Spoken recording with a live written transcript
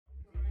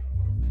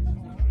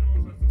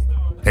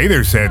Hey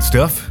there, sad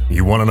stuff.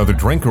 You want another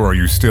drink, or are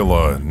you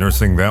still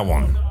nursing that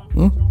one?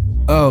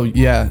 Oh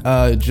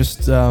yeah,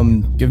 just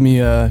give me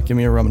a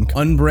rum and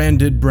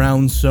unbranded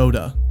brown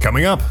soda.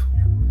 Coming up.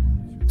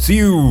 So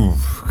you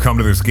come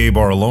to this gay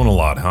bar alone a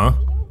lot, huh?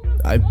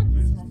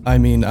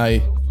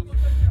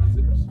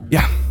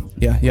 Yeah,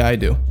 I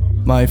do.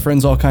 My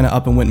friends all kind of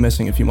up and went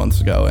missing a few months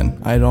ago, and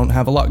I don't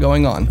have a lot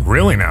going on.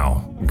 Really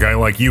now? A guy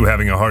like you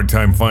having a hard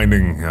time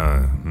finding,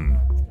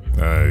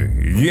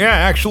 yeah,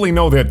 actually,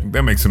 no, that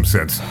makes some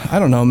sense. I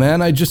don't know, man,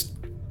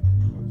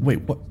 Wait,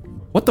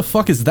 what the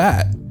fuck is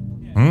that?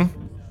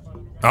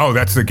 Oh,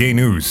 that's the gay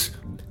news.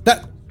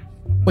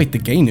 Wait, the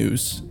gay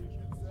news?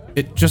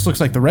 It just looks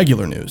like the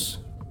regular news.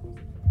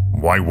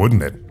 Why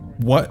wouldn't it?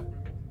 What?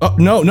 Oh,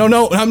 no,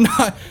 I'm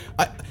not.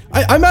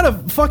 I'm at a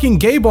fucking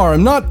gay bar.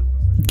 I'm not.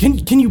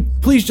 Can you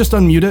please just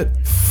unmute it?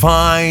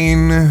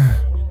 Fine.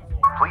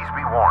 Please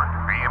be warned,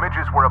 the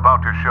images we're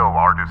about to show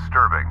are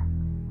disturbing.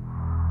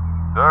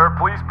 Sir,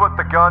 please put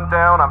the gun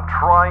down. I'm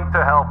trying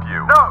to help you.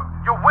 No,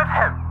 you're with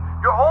him.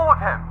 You're all with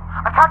him.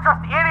 I can't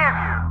trust any of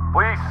you.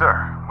 Please, sir.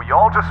 We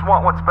all just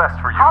want what's best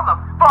for you. How the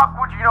fuck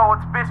would you know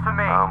what's best for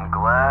me? I'm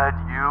glad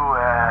you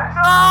asked.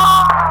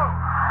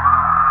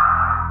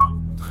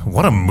 No!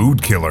 What a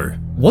mood killer.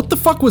 What the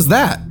fuck was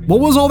that? What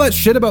was all that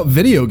shit about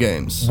video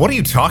games? What are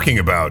you talking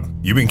about?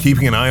 You been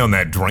keeping an eye on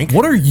that drink?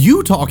 What are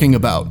you talking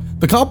about?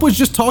 The cop was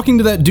just talking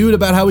to that dude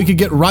about how he could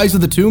get Rise of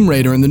the Tomb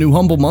Raider in the new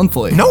Humble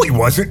Monthly. No, he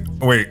wasn't.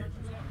 Wait,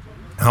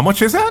 how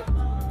much is that?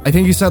 I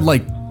think he said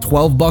like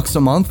 $12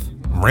 a month.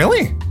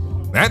 Really?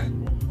 That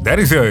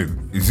is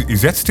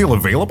is that still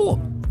available?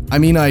 I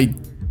mean, I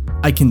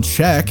can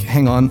check.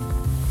 Hang on.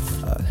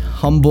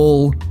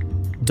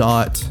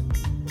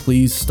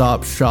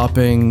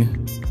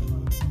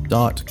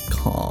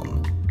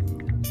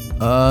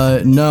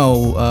 humble.pleasestopshopping.com.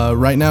 No.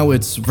 Right now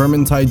it's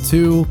Vermintide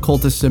 2,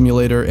 Cultist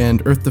Simulator,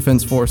 and Earth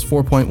Defense Force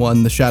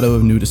 4.1, The Shadow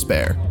of New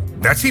Despair.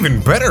 That's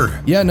even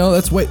better. Yeah, no,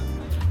 wait.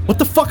 What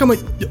the fuck am I?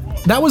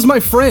 That was my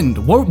friend.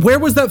 Where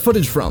was that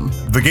footage from?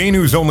 The gay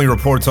news only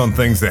reports on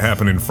things that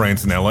happen in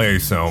France and LA,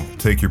 so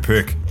take your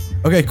pick.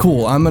 Okay,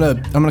 cool. I'm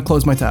gonna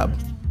close my tab.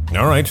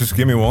 All right, just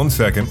give me 1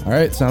 second. All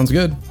right, sounds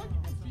good.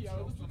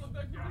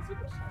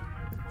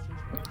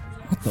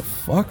 What the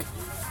fuck?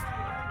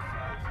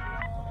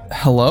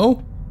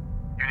 Hello?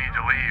 You need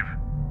to leave.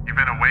 You've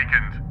been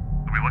awakened.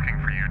 We'll be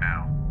looking for you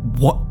now.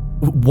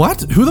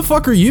 What? Who the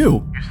fuck are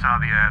you? You saw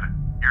the ad.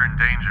 You're in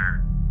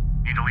danger.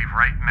 You need to leave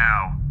right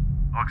now.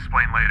 I'll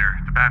explain later.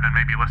 The Batman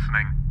may be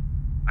listening.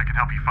 I can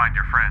help you find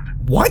your friend.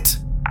 What?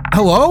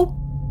 Hello?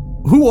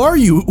 Who are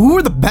you? Who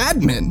are the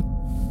Badmen?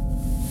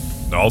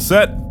 All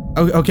set.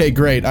 Okay,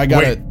 great. I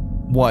got Wait. it.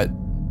 What?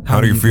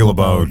 How do you feel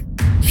about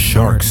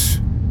sharks?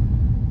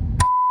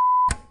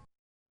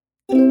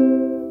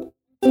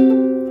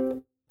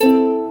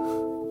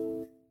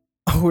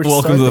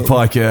 Welcome to the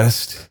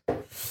podcast.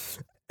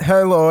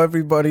 Hello,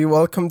 everybody.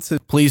 Welcome to.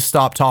 Please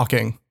stop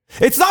talking.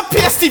 It's not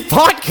PSD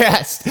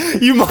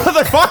Podcast, you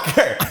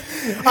motherfucker!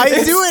 I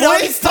do it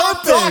on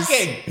Stop purpose.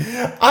 talking!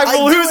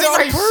 I'm losing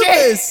my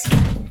shit!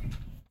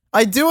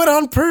 I do it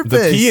on purpose.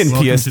 The P in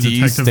Welcome to PSD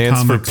Detective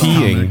stands for Comics.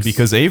 peeing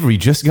because Avery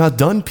just got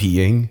done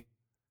peeing.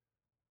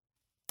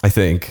 I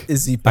think.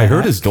 Is he I back?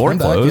 heard his door I'm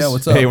back. close. Yeah,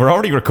 what's up? Hey, we're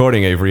already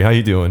recording, Avery. How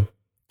you doing?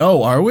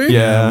 Oh, are we?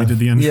 Yeah. We did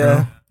the intro.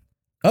 Yeah.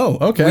 Oh,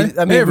 okay. We-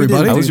 I mean, hey, we didn't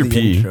everybody. How do was your the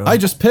pee? intro. I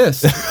just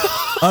pissed.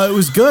 It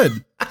was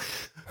good.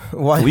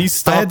 Why? Please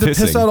stop I had to pissing.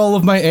 piss out all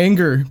of my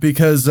anger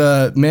because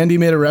Mandy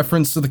made a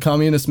reference to the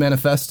Communist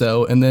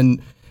Manifesto, and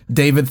then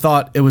David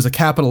thought it was a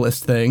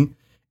capitalist thing.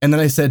 And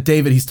then I said,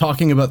 David, he's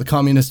talking about the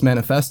Communist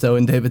Manifesto,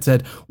 and David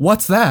said,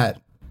 what's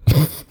that?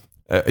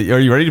 Are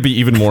you ready to be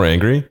even more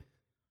angry?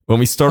 When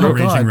we started, Oh,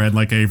 God. Raging red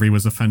like Avery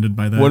was offended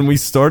by that. when we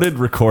started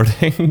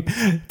recording,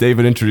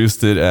 David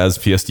introduced it as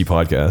PSD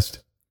Podcast.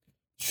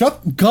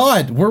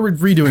 God, we're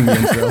redoing the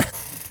intro.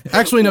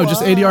 Actually, no,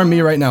 just ADR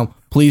me right now.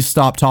 Please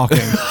stop talking.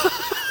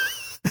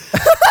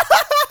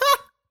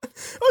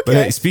 But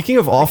hey, speaking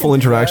of awful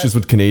interactions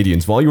with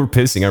Canadians, while you were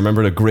pissing, I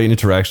remembered a great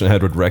interaction I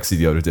had with Rexy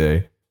the other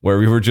day, where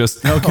we were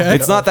just, Okay.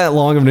 it's not that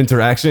long of an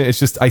interaction, it's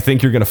just, I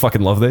think you're gonna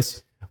fucking love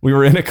this. We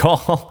were in a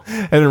call,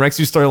 and then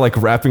Rexy started like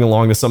rapping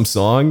along to some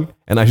song,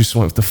 and I just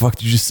went, what the fuck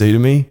did you just say to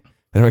me?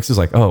 And Rexy was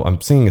like, oh,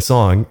 I'm singing a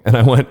song, and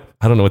I went,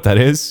 I don't know what that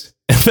is.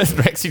 And then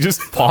Rexy just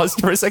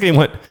paused for a second and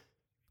went,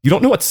 you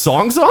don't know what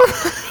songs are?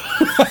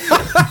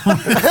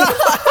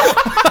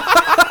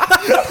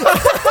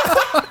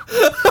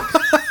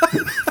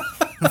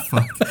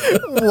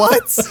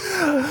 What?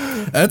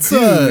 That's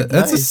the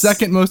nice.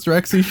 second most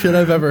Rexy shit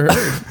I've ever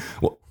heard.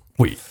 Well,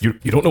 wait, you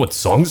don't know what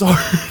songs are?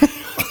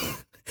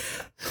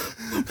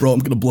 Bro, I'm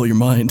gonna blow your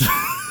mind.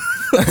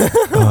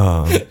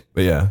 But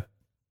yeah.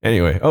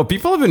 Anyway,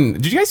 people have been.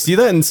 Did you guys see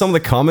that in some of the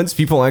comments?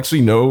 People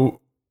actually know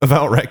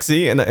about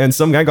Rexy, and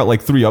some guy got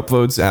like 3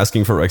 upvotes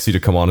asking for Rexy to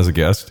come on as a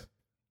guest.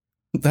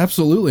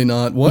 Absolutely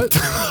not. What?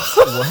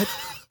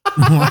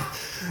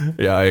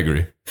 Yeah, I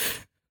agree.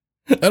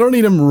 I don't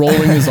need him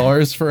rolling his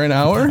R's for an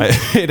hour.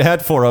 It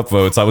had 4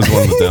 upvotes. I was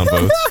one of the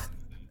downvotes.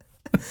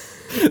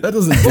 That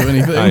doesn't do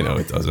anything. I know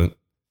it doesn't.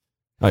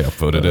 I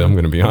upvoted it. I'm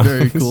gonna be honest.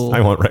 Very cool.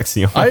 I want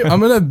Rexy on. I'm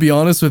gonna be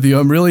honest with you.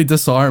 I'm really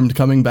disarmed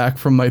coming back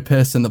from my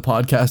piss, and the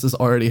podcast is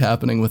already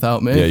happening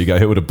without me. Yeah, you got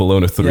hit with a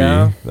Bologna 3.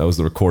 Yeah. That was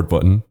the record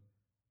button.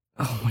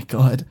 Oh my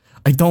god.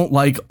 I don't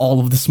like all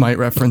of the Smite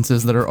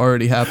references that are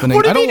already happening.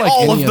 What do you I don't mean like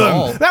all any of at them?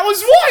 all. That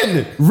was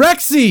one.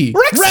 Rexy!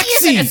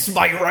 Rexy isn't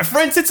my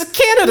reference. It's a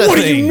Canada What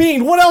thing. do you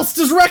mean? What else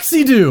does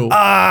Rexy do?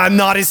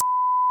 Not as.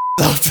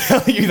 I'll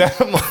tell you that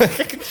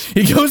much.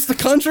 He goes to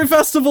country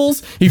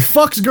festivals. He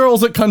fucks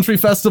girls at country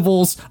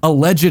festivals,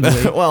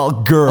 allegedly.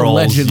 Well, girls,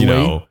 Allegedly. you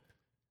know.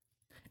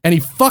 And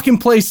he fucking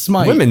plays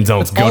Smite. Women don't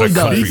That's go all to he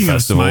does. country Speaking of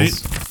festivals.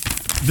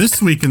 Smite,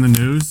 this week in the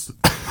news,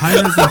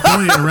 Hydra's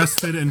employee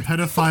arrested in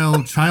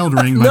pedophile child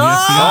ring by the FBI,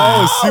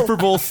 Oh, Super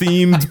Bowl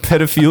themed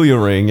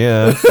pedophilia ring,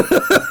 yeah.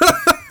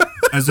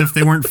 as if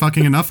they weren't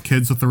fucking enough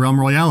kids with the Realm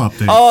Royale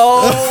update.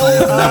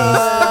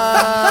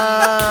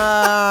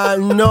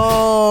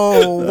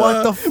 No.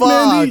 What the fuck?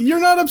 Mandy, you're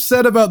not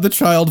upset about the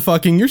child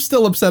fucking. You're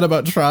still upset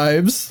about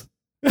tribes.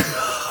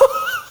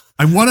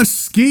 I want to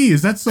ski.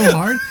 Is that so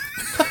hard?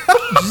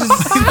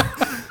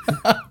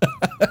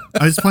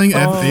 I was playing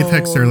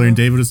Apex earlier, and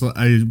David was.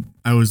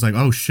 I was like,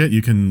 "Oh shit,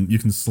 you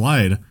can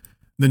slide."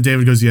 Then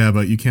David goes, "Yeah,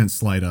 but you can't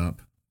slide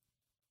up."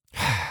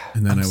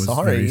 And then I was very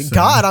Sorry. sad.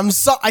 God, I'm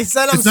sorry. I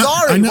said I'm It's not-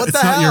 sorry. I know, What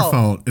it's the not your hell?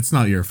 fault. It's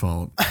not your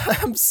fault.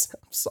 I'm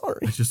sorry.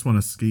 I just want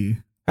to ski.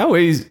 How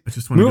is I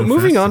just want to go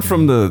moving fast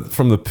on again.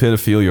 from the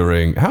pedophilia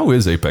ring? How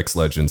is Apex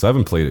Legends? I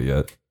haven't played it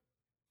yet.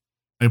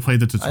 I played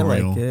the I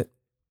tutorial. like it.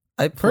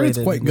 I Heard played it's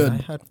it quite and good. I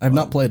had I've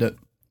not fun. played it.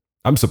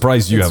 I'm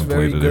surprised you It's haven't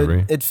very played it, good.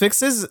 Avery. It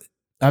fixes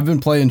I've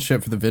been playing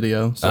shit for the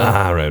video. So.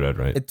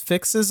 Right. it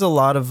fixes a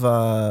lot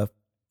of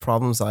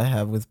problems I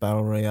have with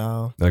Battle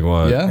Royale. Like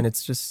what? Yeah. And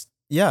it's just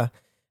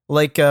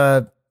like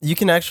you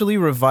can actually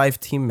revive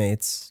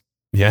teammates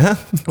Yeah?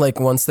 like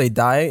once they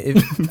die.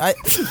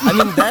 I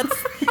mean that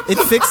it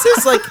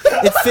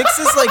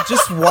fixes like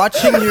just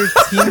watching your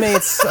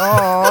teammates.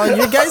 Oh,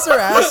 you guys are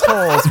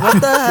assholes.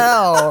 What the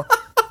hell?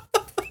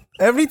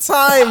 Every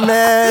time,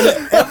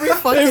 man. Every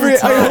fucking Avery,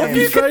 time. I hope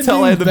you Tried can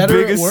tell I had the being better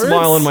at biggest words?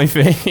 smile on my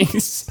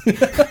face.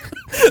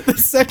 The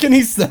second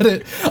he said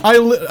it,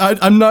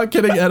 I'm not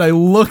kidding, Ed. I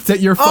looked at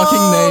your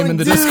fucking name in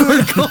the dude.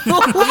 Discord call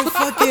I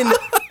fucking.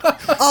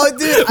 Oh,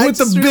 dude. I with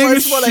the just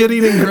biggest realized what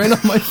shit-eating grin on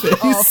my face.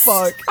 Oh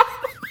fuck!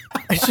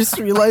 I just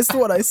realized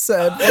what I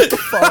said. What the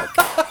fuck?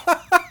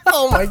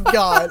 Oh my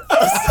god!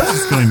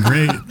 It's going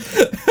great.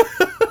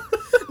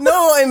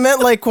 No, I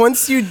meant like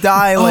once you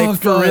die, like Oh,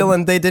 for God. real,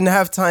 and they didn't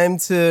have time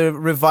to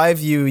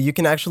revive you, you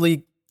can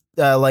actually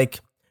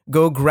like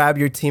go grab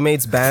your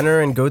teammate's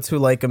banner and go to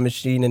like a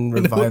machine and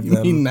I know what revive you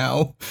them. mean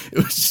now. It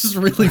was just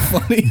really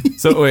funny.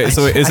 So wait, is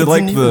I it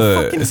like didn't even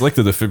the fucking- it's like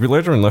the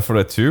defibrillator in Left 4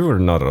 Dead 2 or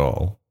not at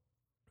all?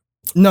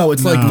 No,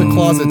 it's like the No.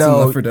 closets No. in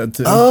Left 4 Dead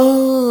 2.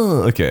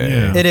 Oh, okay.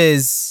 Yeah. It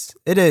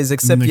is,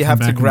 except they you come have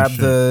to back and grab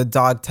shit. the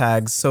dog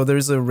tags, so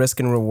there's a risk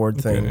and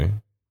reward thing. Okay.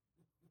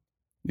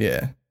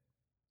 Yeah.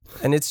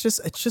 And it's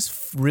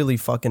just really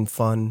fucking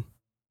fun.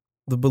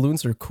 The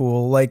balloons are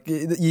cool. Like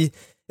it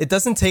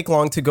doesn't take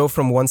long to go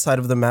from one side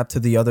of the map to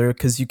the other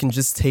because you can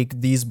just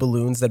take these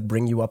balloons that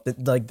bring you up.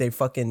 Like they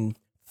fucking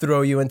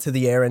throw you into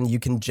the air and you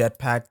can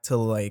jetpack to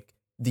like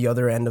the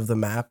other end of the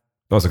map.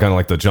 Also kind of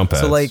like the jump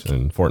pads So, like-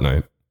 in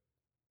Fortnite.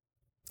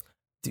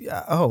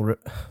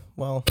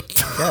 Well,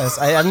 I guess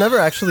I've never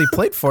actually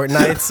played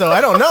Fortnite, so I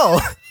don't know.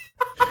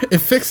 It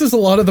fixes a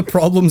lot of the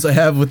problems I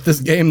have with this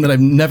game that I've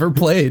never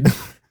played.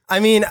 I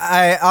mean,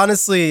 I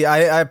honestly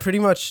pretty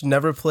much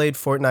never played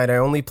Fortnite. I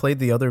only played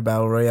the other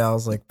battle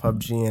royales like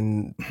PUBG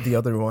and the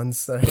other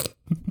ones.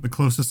 The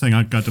closest thing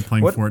I got to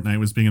playing What? Fortnite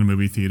was being in a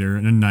movie theater,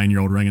 and a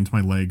 9-year-old ran into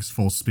my legs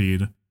full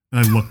speed.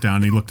 And I looked down,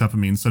 and he looked up at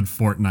me and said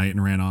Fortnite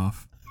and ran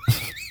off.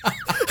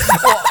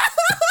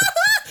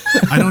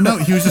 I don't know.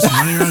 He was just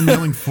running around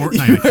yelling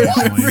Fortnite Were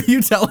occasionally.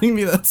 you telling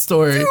me that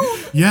story?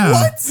 Yeah.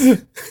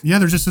 What? Yeah,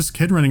 there's just this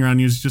kid running around.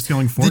 He was just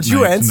yelling Fortnite Did you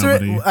to answer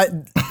nobody.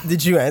 it?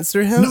 Did you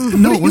answer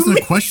him? No, it wasn't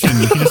a question.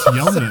 He just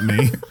yelled it at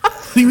me.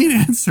 What do you mean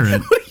answer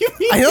it? What do you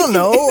mean? I don't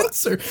know.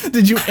 Answer?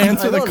 Did you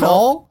answer the don't know.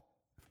 call?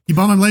 He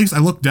bumped my legs. I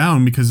looked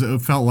down because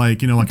it felt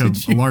like, like a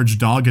large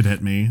dog had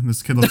hit me. And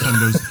this kid looks at me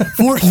and goes,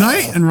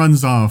 Fortnite, and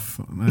runs off.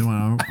 I went,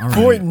 all right.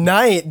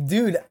 Fortnite,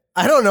 dude.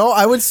 I don't know.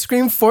 I would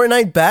scream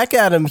Fortnite back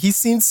at him. He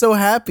seemed so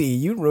happy.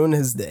 You ruined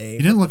his day.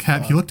 He didn't look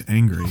happy. He looked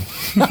angry.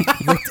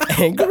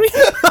 Angry?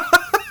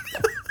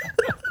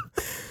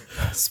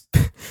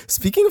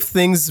 Speaking of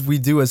things we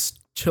do as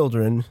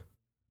children,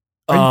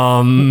 Where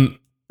are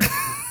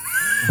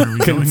we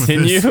going with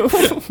Continue.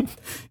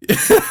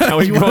 this? Are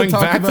we You wanna going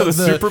talk back to about the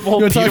Super Bowl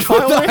you wanna talk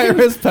about pedophile the ring?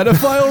 Iris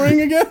pedophile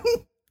ring again?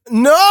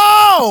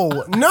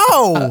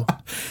 no,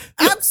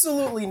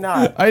 absolutely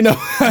not. I know.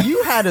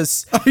 You had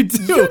us. I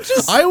do.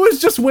 I was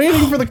just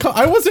waiting for the call.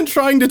 I wasn't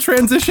trying to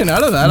transition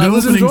out of that. I No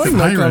was openings enjoying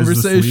that to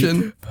Iris this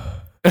conversation.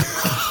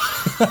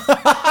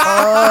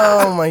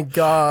 Oh my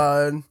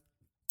god!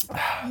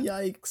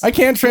 Yikes! I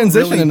can't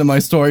transition Really? into my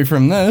story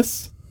from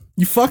this.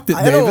 You fucked it,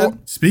 I don't-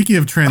 David. Speaking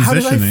of How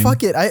did I transitioning,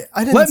 fuck it? I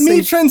didn't. Let me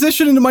say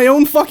transition into my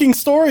own fucking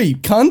story,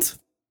 cunt.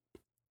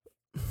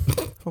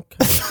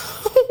 Okay.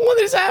 What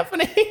is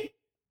happening?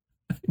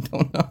 I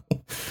don't know.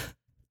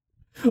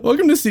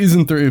 Welcome to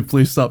season 3 of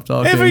Please Stop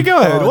Talking. Avery, go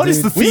ahead. Oh, What is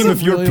dude, the theme we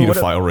of your really-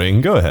 pedophile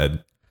ring? Go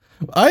ahead.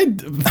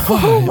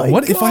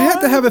 What if I had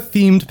to have a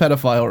themed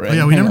pedophile ring? Oh,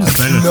 yeah, we never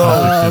decided a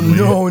topic, did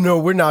we? No,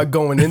 we're not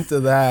going into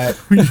that.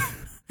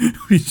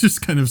 We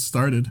just kind of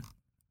started.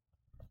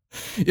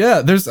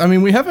 Yeah,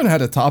 we haven't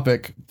had a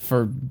topic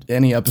for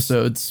any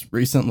episodes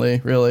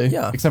recently, really.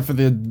 Yeah. Except for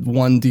the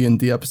one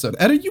D&D episode.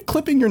 Ed, are you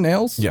clipping your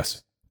nails?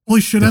 Yes. Well,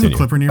 he should have a Continue.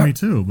 clipper near me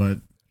too, but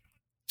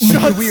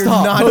We are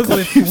not Both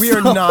of you we are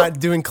stop. not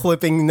doing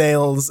clipping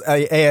nails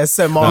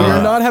ASMR. We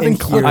are not having in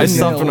here. clipping I nails.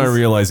 stopped when I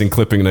realized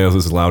clipping nails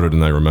is louder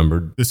than I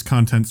remembered. this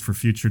content's for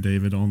future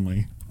David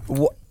only.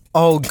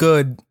 Oh,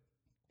 good.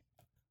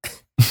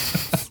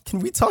 Can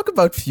we talk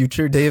about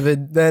future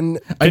David then?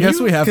 I guess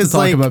we have to 'Cause, talk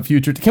like, about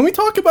future. Can we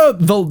talk about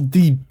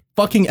the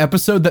fucking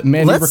episode that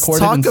Mandy Let's recorded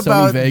talk in Sony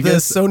about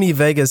Vegas? the Sony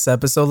Vegas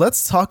episode.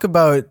 Let's talk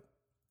about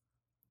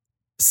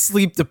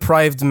sleep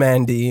deprived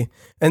Mandy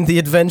and the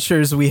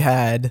adventures we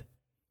had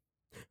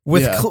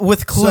with Yeah.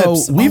 with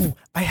clips. So we've-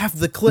 I have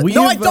the clip. we've,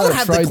 No, I don't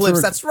have the tried to clips.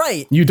 rec- That's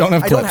right. You don't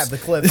have I clips. don't have the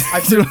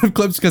clips. You don't have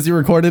clips because you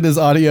recorded his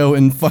audio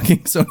in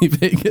fucking Sony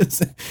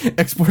Vegas,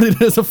 exported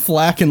it as a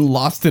FLAC and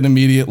lost it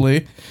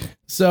immediately.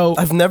 So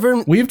I've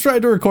never. we've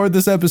tried to record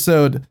this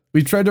episode.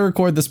 We've tried to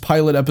record this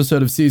pilot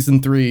episode of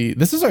season 3.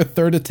 This is our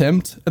 3rd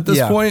attempt at this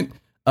Yeah. point.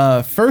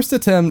 First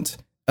attempt,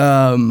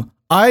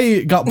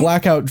 I got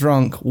blackout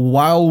drunk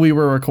while we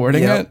were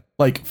recording Yep. it,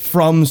 like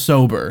from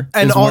sober.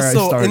 And is where I also,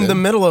 in started. the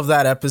middle of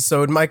that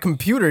episode, my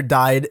computer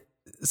died.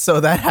 So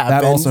that happened.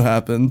 that also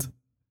happened.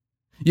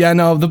 Yeah,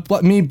 no,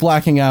 me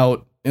blacking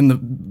out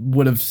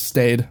would have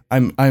stayed.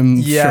 I'm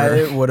Yeah, sure.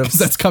 it would have. 'Cause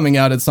that's coming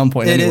out at some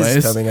point It anyways.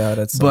 is coming out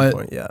at some But-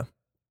 point. Yeah.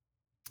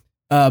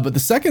 But the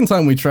second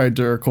time we tried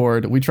to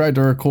record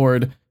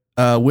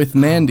with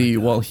Mandy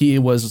while he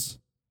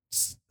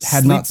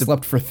had not Sleep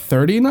slept for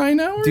 39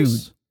 hours.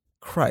 Dude.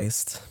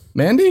 Christ.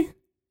 Mandy,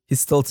 He's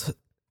still.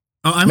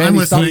 Oh, I'm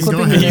Mandy, stop listening. Go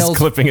clipping ahead. your He's nails.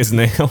 clipping his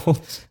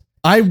nails.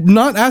 I'm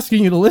not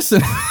asking you to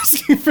listen. I'm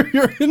asking for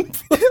your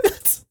input.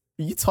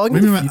 Are you talking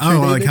Maybe to future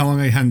like David? how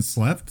long I hadn't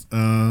slept.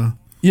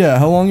 Yeah,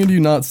 how long had you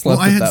not slept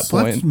Well, I at had that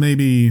slept point?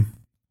 maybe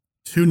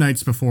 2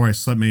 nights before. I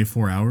slept maybe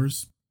 4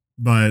 hours,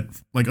 but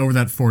like over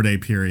that 4-day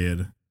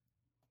period,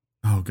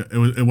 oh, God,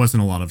 it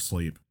wasn't a lot of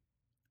sleep.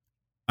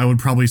 I would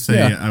probably say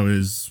Yeah. I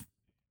was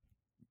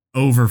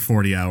over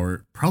 40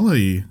 hour,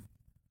 probably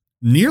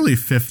nearly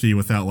 50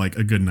 without like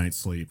a good night's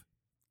sleep.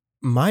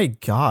 My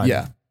God.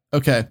 Yeah.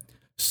 Okay.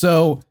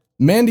 So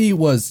Mandy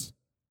was,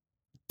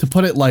 to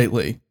put it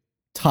lightly,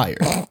 tired.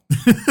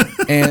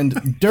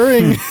 And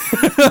during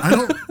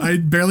I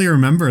barely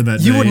remember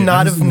that. You day. would I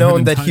not just have known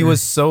remembered that he tired.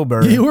 was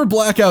sober. you were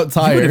blackout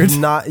You would tired. have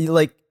not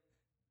like.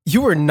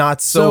 You were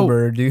not So-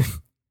 sober, dude.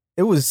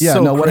 It was Yeah,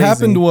 so no, what crazy.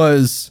 happened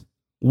was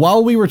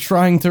while we were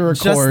trying to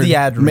record, the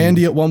ad read.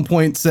 Mandy at one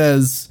point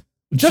says,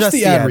 just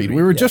the ad read.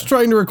 We were yeah. just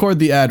trying to record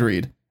the ad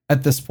read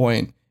at this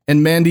point,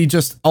 and Mandy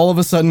just all of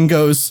a sudden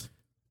goes,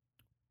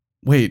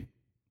 wait,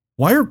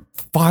 why are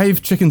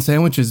 5 chicken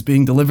sandwiches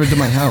being delivered to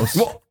my house?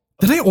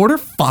 Did I order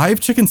 5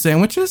 chicken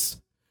sandwiches?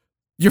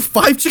 Your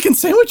 5 chicken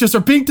sandwiches are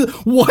being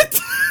what?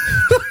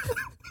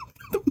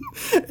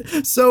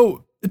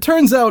 So it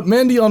turns out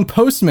Mandy on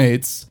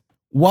Postmates,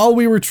 while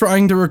we were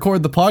trying to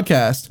record the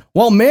podcast,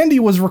 while Mandy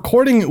was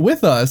recording it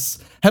with us,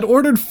 had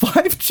ordered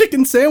 5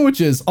 chicken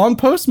sandwiches on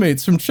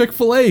Postmates from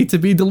Chick-fil-A to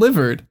be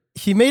delivered.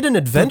 He made an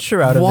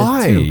adventure out of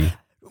Why? it too.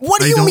 What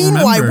do I you don't mean?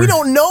 Why? remember. We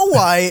don't know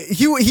why.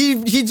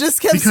 He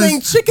just kept Because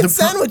saying chicken the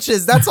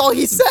sandwiches. That's all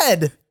he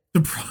said.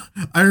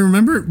 I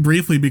remember it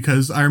briefly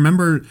because I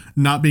remember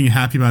not being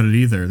happy about it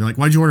either. They're like,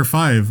 "Why'd you order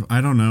 5?" I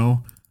don't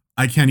know.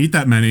 I can't eat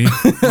that many.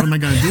 What am I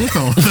gonna do with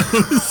all of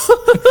those?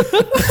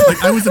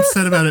 Like, I was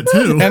upset about it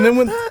too.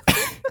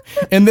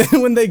 And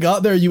then when they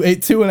got there, you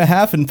ate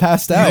 2.5 and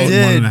passed I out. ate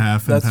did. 1.5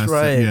 and That's passed it,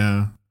 right.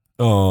 Yeah.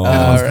 Oh,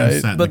 I was kinda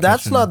right. sat in But the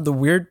that's kitchen. not the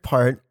weird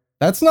part.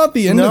 That's not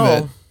the end No.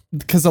 of it.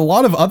 Because a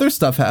lot of other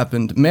stuff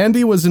happened.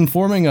 Mandy was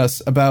informing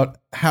us about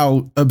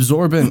how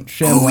absorbent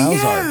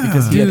ShamWows are.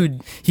 Because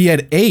he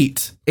had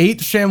 8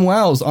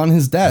 ShamWows on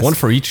his desk. one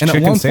for each And at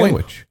chicken one point,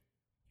 sandwich.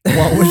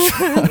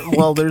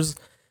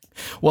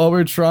 while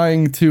we're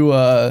trying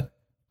to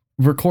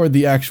record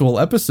the actual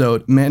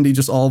episode, Mandy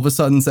just all of a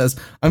sudden says,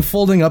 I'm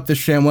folding up this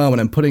ShamWow and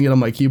I'm putting it on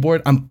my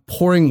keyboard. I'm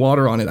pouring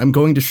water on it. I'm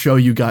going to show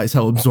you guys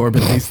how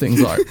absorbent these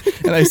things are.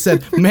 And I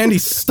said, Mandy,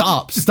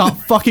 stop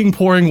fucking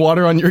pouring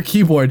water on your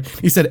keyboard.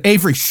 He said,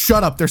 Avery,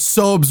 shut up. They're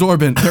so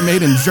absorbent. They're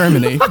made in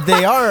Germany.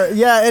 They are,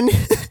 yeah,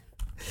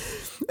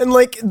 and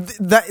like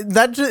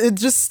it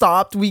just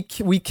stopped. We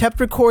kept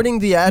recording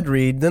the ad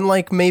read. Then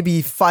like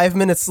maybe 5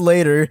 minutes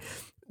later,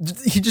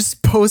 he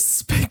just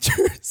posts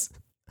pictures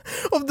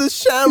of the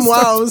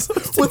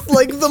ShamWows with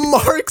like the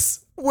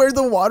marks where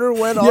the water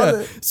went on Yeah,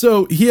 it.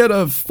 so he had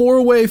a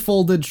 4-way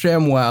folded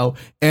ShamWow,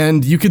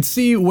 and you could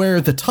see where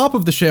the top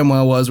of the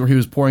ShamWow was, where he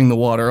was pouring the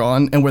water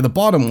on, and where the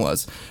bottom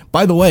was.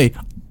 By the way,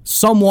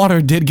 some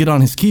water did get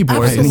on his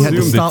keyboard, and he had to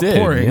Assumed it stop did,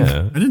 pouring.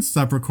 yeah. I didn't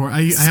stop recording.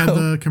 I had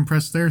the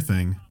compressed air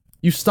thing.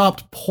 You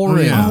stopped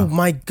pouring. yeah. Oh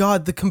my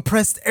god, the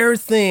compressed air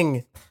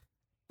thing.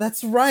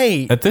 That's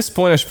right. At this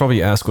point, I should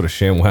probably ask what a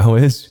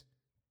ShamWow is.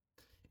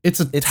 It's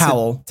a It's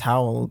towel. a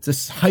towel. It's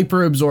this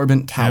hyper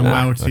absorbent towel. And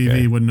WoW TV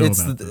okay. wouldn't know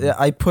It's about that.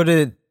 I put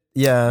it.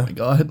 Yeah, Oh my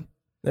god.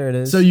 there it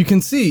is. So you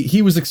can see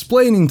he was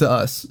explaining to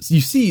us. You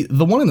see,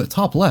 the one in the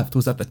top left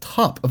was at the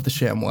top of the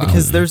ShamWow.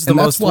 because there's the And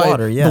that's most why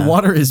water. Yeah, the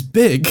water is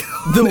big.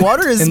 The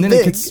water is and then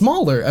big. it gets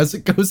smaller as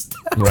it goes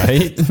down.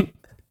 Right?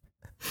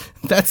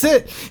 That's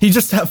it. He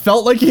just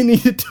felt like he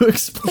needed to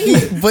explain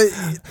it. But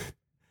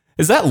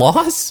Is that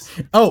loss?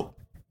 Oh.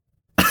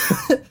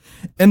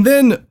 And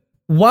then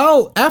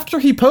after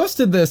he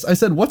posted this, I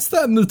said, "What's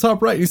that in the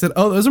top right?" He said,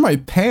 "Oh, those are my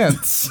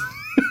pants."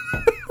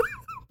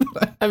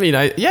 I mean,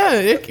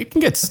 it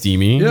can get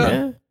steamy.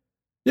 Yeah.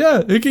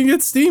 Yeah, it can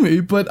get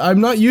steamy, but I'm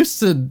not used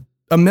to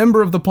a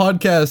member of the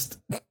podcast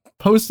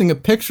posting a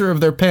picture of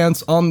their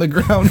pants on the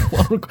ground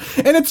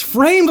and it's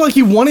framed like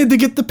he wanted to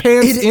get the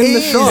pants It in the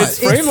is. shot. It's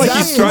framed like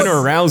he's trying to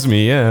arouse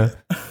me, yeah.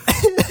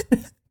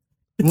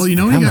 Well, you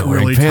know when I'm you not get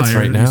wearing really pants tired,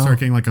 right you now. start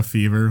getting like a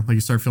fever, like you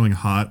start feeling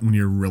hot when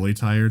you're really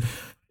tired.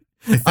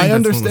 think I that's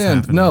what was understand.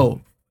 happening.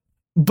 No.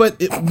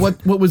 But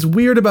what was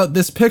weird about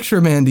this picture,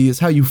 Mandy, is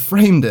how you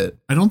framed it.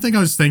 I don't think I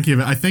was thinking of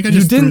it. I think I You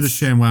just threw didn't the s-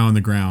 ShamWow on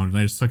the ground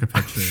and I just took a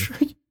picture.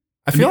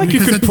 I feel like you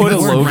because could that's put a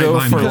the word right logo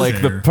behind for the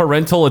like the chair.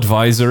 parental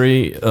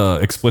advisory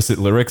explicit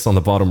lyrics on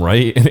the bottom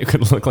right and it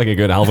could look like a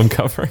good album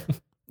cover.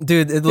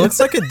 dude, it looks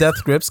like a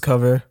Death Grips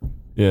cover.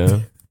 Yeah.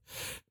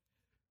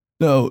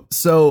 No,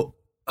 so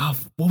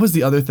what was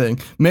the other thing?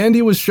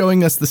 Mandy was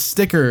showing us the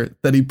sticker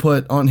that he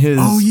put on his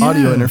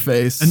audio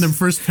interface. And the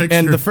first picture.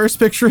 And the first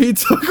picture he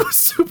took was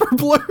super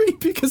blurry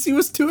because he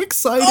was too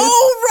excited.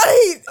 Oh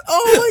right!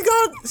 Oh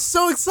my god,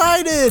 so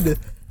excited!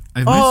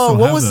 I might Oh, still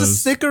what have was the those.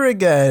 sticker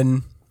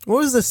again? What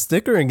was the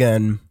sticker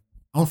again?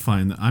 I'll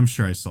find. I'm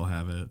sure I still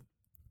have it.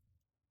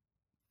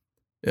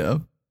 Yeah.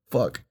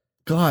 Fuck.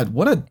 God,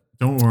 what a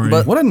Don't worry.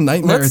 But- what a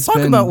nightmare Let's it's talk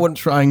been about what-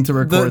 trying to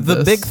record The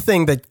this. big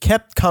thing that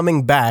kept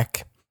coming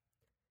back.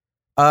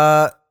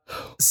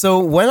 So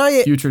when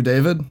I Future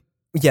David.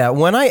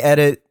 when I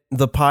edit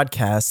the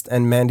podcast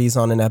and Mandy's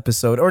on an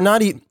episode, or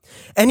not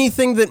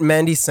anything that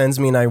Mandy sends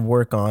me and I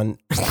work on.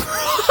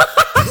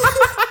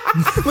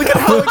 Look at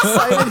how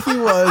excited he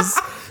was.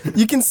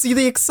 You can see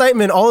the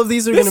excitement. All of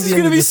these are going This to is be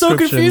in going to the be so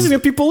description. confusing to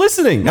people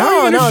listening.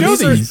 How are you No, going to these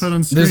show are- these? Put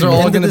on These are screen. all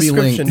in the gonna be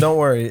description. linked. Don't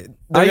worry. They're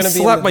I gonna be in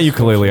slapped the my description.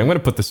 ukulele. I'm going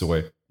to put this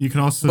away. You can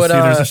also But, see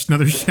there's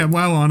another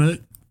ShamWow on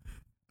it.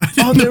 I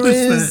didn't Oh, there notice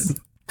is.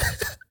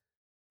 that.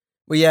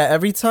 Well, yeah,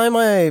 every time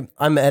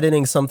I'm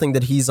editing something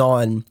that he's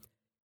on,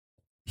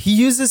 he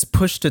uses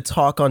push to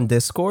talk on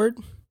Discord.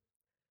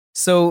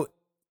 So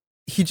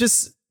he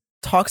just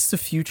talks to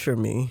future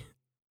me.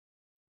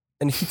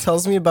 And he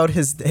tells me about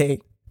his day.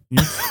 You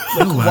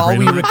While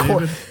we elaborate on that, record.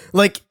 David?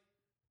 Like,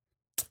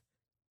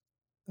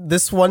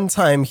 this one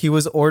time he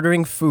was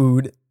ordering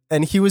food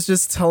and he was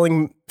just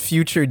telling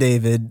future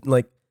David,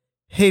 like,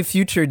 hey,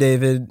 future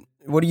David,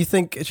 what do you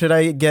think? Should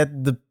I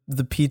get the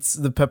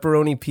pizza, the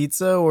pepperoni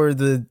pizza or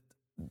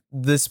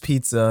this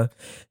pizza?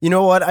 You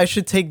know what? I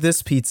should take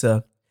this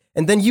pizza.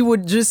 And then he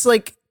would just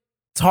like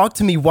talk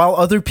to me while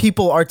other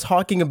people are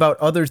talking about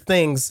other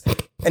things.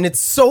 And it's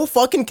so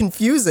fucking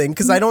confusing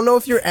because I don't know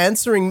if you're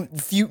answering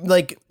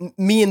like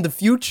me in the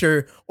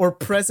future or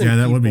present. Yeah,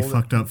 that would be people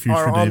fucked up, future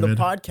are on David.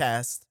 the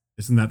podcast.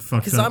 Isn't that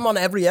fucked Because up? I'm on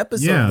every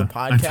episode Yeah, of the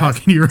podcast. I'm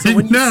talking to you So right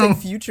when you now.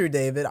 say future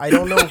David, I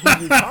don't know who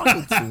you're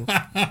talking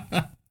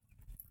to.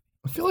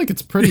 I feel like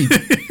it's pretty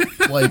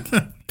like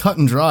cut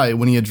and dry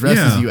when he addresses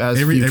Yeah, you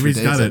as every- Future every's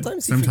David. got it.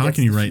 Sometimes he I'm forgets talking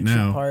to you the right future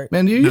now. part.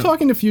 Mandy, are you No.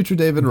 talking to Future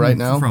David right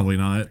now? Probably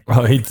not.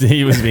 Oh,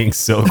 he was being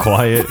so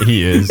quiet.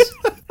 He is.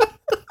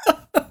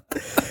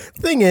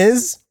 Thing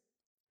is,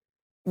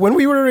 when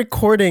we were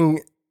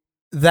recording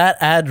that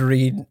ad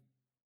read,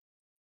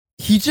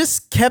 he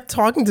just kept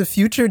talking to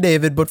future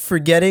David, but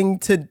forgetting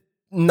to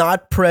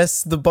not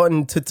press the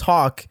button to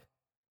talk.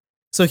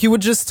 So he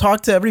would just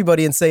talk to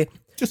everybody and say,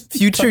 Just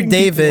future cutting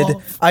David, people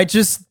off. I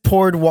just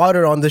poured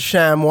water on the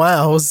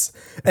ShamWows,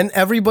 and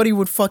everybody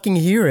would fucking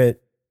hear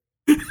it.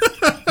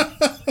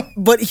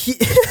 But he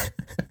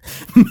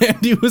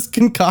Mandy was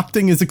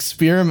concocting his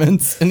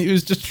experiments, and he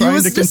was just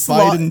trying to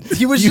confide in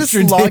he was just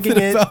Future logging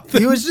David it. about He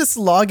them. was just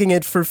logging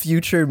it for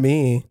future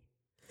me.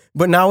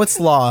 But now it's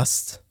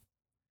lost.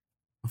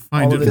 I'll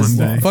find All of it it one is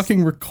day.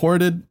 fucking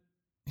recorded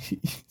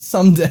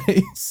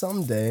someday.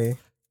 Someday.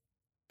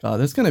 God,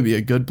 there's gonna be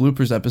a good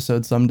bloopers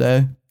episode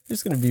someday.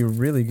 There's gonna be a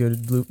really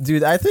good blue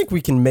dude. I think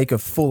we can make a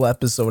full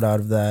episode out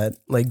of that.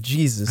 Like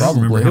Jesus, I don't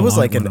remember Probably. how it was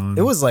long like went on.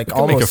 it was like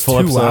We'll make a almost full 2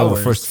 episode hours. of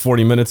the first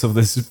 40 minutes of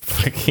this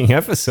fucking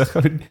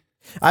episode.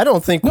 I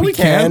don't think No, we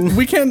can.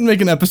 We can't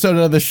make an episode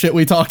out of the shit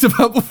we talked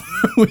about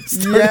before we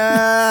started.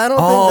 Yeah, I don't.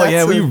 Oh, think yeah,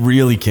 that's we a-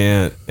 really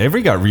can't.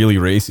 Avery got really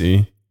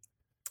racy.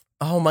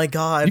 Oh my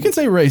god. You can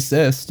say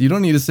racist. You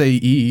don't need to say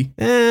E.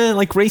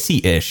 Like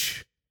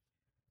racy-ish.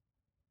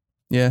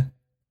 Yeah,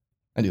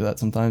 I do that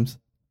sometimes.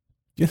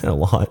 You know a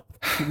lot.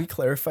 Can we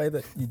clarify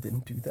that you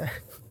didn't do that?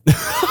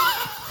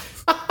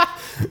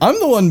 I'm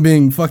the one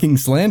being fucking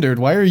slandered.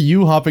 Why are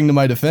you hopping to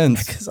my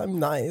defense, Because I'm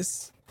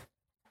nice.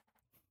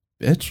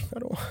 bitch? I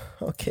don't.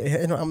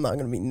 Okay, I'm not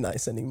gonna be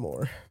nice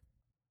anymore.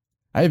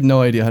 I have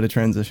no idea how to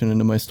transition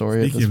into my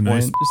story Speaking at of this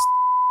nice, point.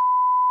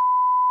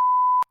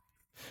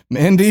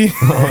 Mandy,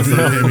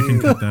 Okay, we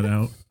can cut that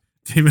out.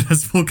 David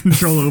has full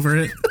control over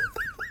it.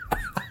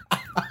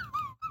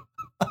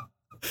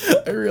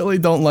 I really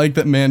don't like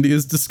that Mandy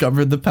has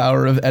discovered the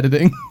power of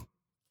editing.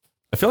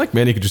 I feel like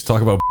Manny could just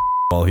talk about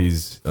while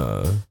he's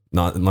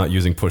not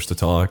using push to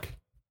talk,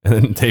 and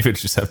then David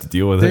just have to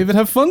deal with it. David,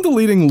 have fun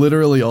deleting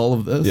literally all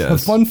of this. Yes.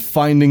 Have fun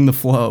finding the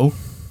flow.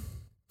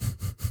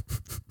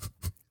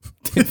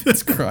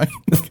 David's crying.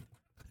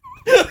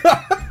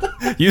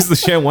 Use the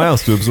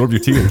ShamWows to absorb your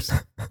tears.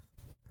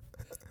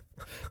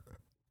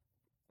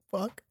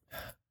 Fuck.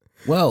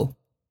 Well,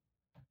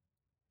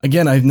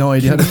 again, I have no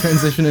idea how to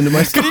transition into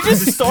my story.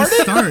 Just start.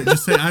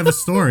 Just say I have a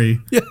story.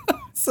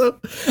 So,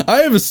 I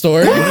have a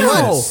story.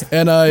 What?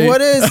 And I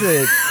What is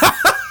it?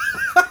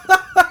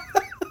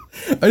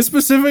 I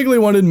specifically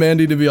wanted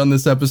Mandy to be on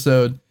this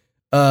episode.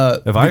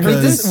 Have I heard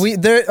because- this?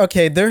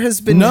 There has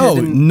been No,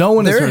 hidden, no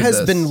one has there heard has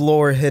this. been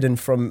lore hidden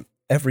from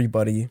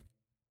everybody.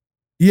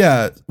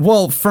 Yeah,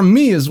 well, from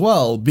me as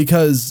well,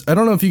 because I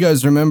don't know if you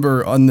guys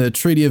remember on the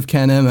Treaty of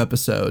Canem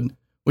episode,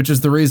 which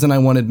is the reason I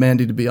wanted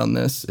Mandy to be on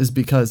this, is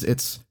because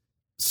it's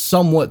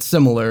somewhat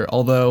similar,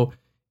 although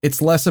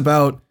it's less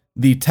about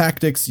the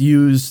tactics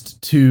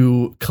used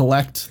to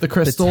collect the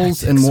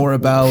crystals and more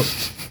about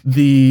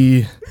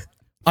the...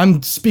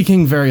 I'm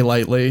speaking very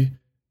lightly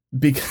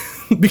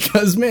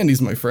because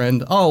Mandy's my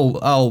friend.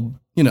 I'll,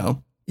 you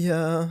know.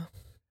 Yeah.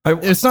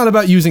 It's not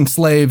about using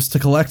slaves to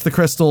collect the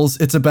crystals.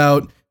 It's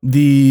about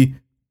the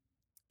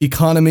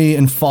economy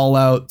and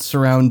fallout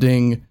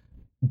surrounding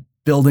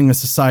building a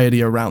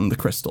society around the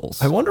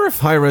crystals. I wonder if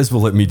Hi-Rez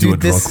will let me do Dude,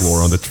 a drunk this-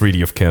 lore on the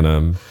Treaty of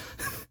Canem.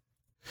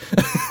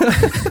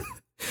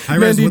 I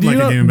read Mandy, looked do like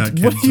you a know- game about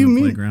kids what do you on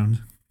the mean? playground.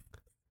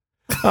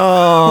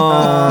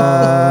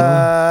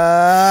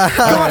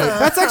 God,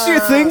 that's actually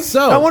a thing.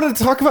 So- I wanted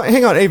to talk about.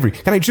 Hang on, Avery.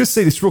 Can I just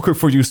say this real quick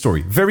for you?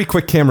 Story. Very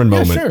quick Cameron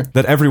moment sure.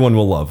 that everyone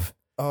will love.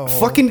 Oh.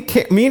 Fucking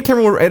me and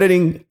Cameron were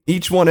editing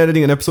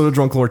an episode of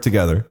Drunk Lore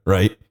together,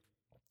 right?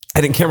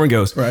 And then Cameron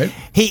goes, Right?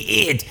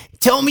 Hey Ed,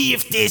 tell me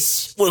if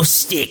this will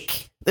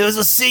stick. There was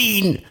a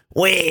scene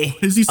where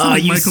Is he sound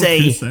like you Michael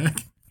say Cusack?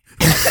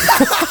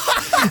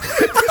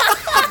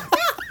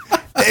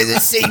 there's a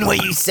scene where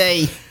you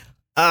say,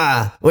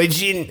 where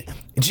Jin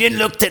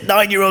looked at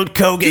 9-year-old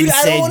Koga and Dude,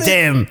 I don't said, wanna-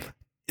 "Damn,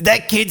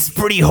 that kid's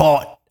pretty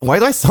hot." "Why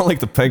do I sound like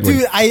the penguin?"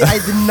 Dude, I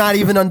did not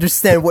even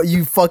understand what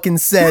you fucking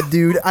said,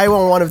 dude. I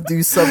won't want to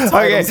do subtitles.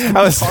 Okay,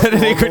 I was Talk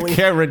editing with normally.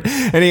 Cameron,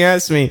 and he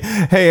asked me,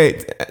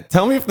 "Hey,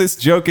 tell me if this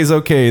joke is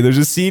okay." There's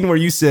a scene where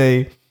you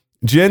say,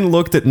 "Jen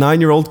looked at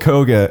 9-year-old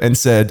Koga and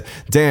said,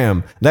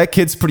 'Damn, that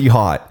kid's pretty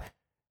hot.'"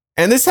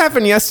 And this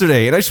happened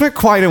yesterday, and I just went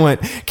quiet and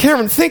went,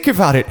 "Cameron, think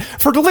about it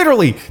for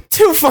literally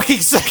 2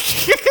 fucking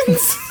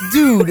seconds."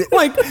 Dude.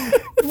 Like,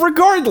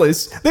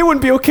 regardless, they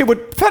wouldn't be okay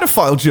with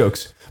pedophile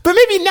jokes. But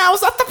maybe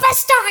now's not the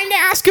best time to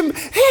ask him,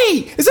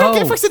 "Hey, is that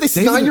okay if I said this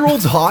David-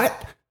 9-year-old's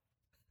hot?"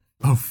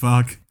 Oh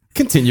fuck.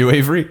 Continue,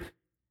 Avery.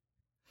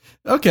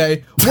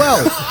 Okay.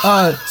 Well,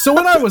 so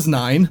when I was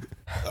 9,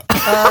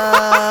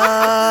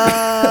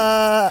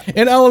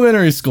 in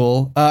elementary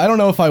school, I don't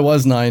know if I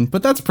was 9,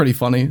 but that's pretty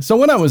funny. So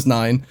when I was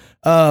 9,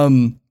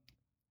 I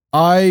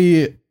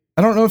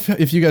don't know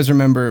if you guys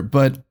remember,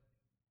 but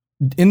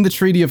in the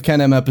Treaty of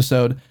Canem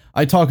episode,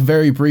 I talked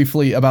very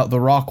briefly about the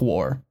Rock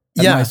War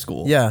at my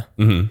school. Yeah.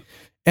 And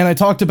I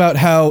talked about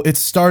how it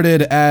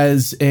started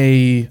as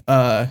a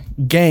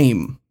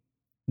game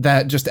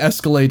that just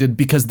escalated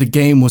because the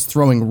game was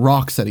throwing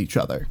rocks at each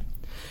other.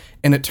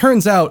 And it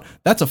turns out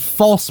that's a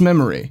false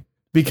memory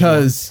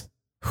because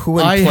Who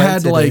I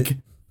had implanted it?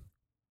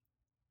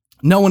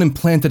 no one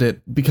implanted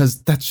it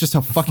because that's just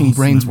how fucking false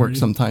brains memory. work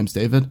sometimes,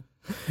 David.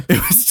 It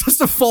was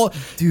just a false,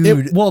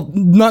 Dude. well,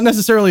 not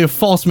necessarily a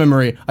false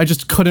memory. I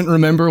just couldn't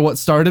remember what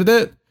started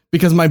it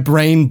because my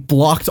brain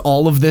blocked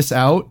all of this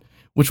out,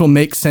 which will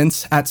make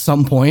sense at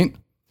some point.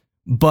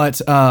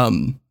 But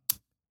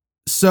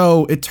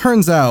so it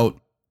turns out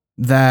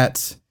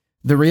that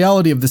the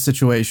reality of the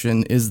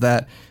situation is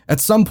that at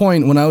some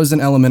point when I was in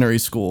elementary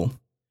school,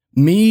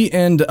 me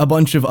and a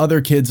bunch of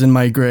other kids in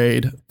my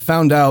grade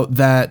found out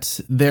that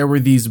there were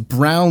these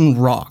brown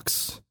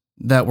rocks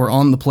that were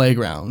on the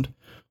playground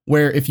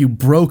where if you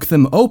broke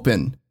them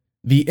open,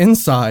 the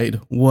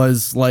inside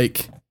was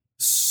like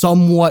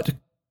somewhat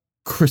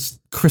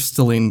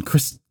crystalline.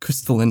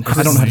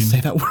 I don't know how to say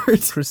that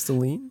word.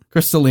 Crystalline?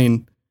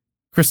 Crystalline.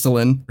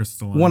 Crystalline.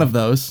 One of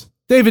those.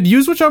 David,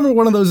 use whichever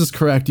one of those is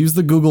correct. Use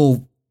the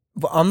Google.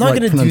 But I'm not Like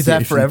going to do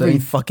that for pronunciation every thing.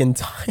 fucking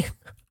time.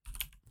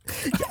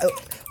 Yeah,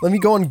 let me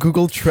go on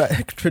Google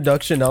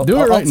traduction. I'll Do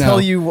it right now.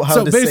 tell you how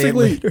So to say it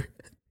basically- later.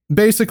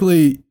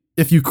 Basically,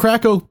 if you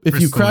crack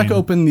Crystalline.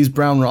 open these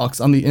brown rocks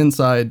on the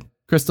inside,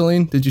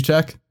 crystalline. Did you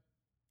check?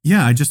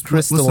 Yeah, I just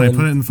listen. I Crystalline.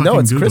 put it in fucking No,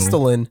 it's Google.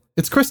 crystalline.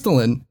 It's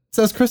crystalline. It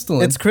says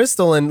crystalline. It's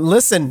crystalline.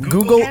 Listen,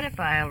 Google.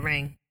 Pedophile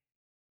ring.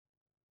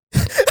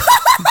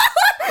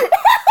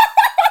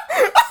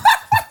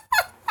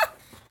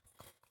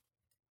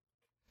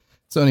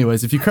 So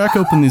anyways, if you crack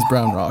open these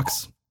brown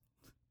rocks,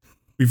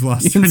 We've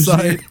lost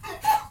inside...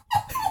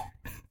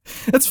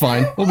 It's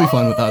fine. We'll be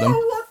fine without him.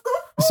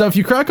 So if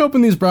you crack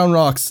open these brown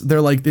rocks,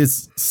 they're like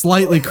this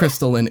slightly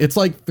crystalline. It's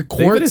like the David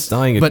quartz, is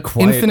dying a but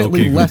quiet,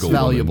 infinitely okay, less Google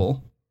woman.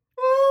 valuable.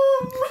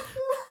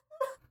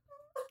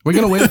 We're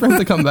gonna wait for him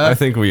to come I back,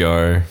 think we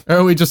are. or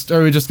are we just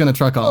gonna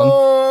truck on?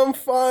 Oh, I'm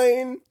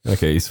fine.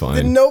 Okay, he's Did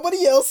fine.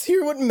 nobody else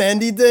hear what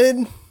Mandy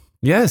did?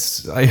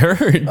 Yes, I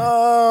heard.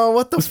 Oh,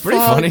 what the It's pretty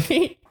fuck?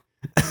 funny.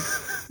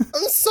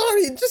 I'm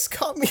sorry, it just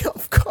caught me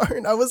off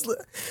guard. I was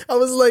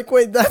like,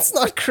 wait, that's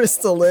not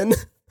crystalline.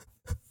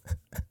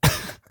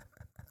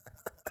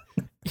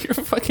 You're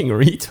a fucking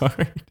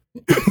retard.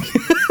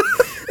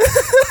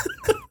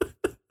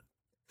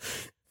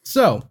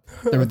 So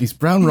there were these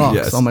brown rocks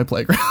Yes. on my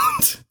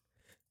playground.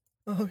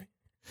 Oh,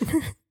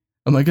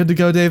 Am I good to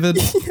go, David?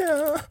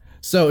 yeah.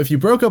 So if you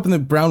broke open the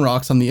brown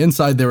rocks on the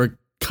inside, they were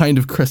kind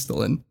of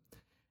crystalline.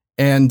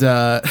 And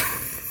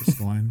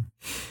Fine.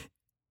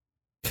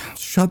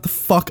 shut the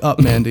fuck up,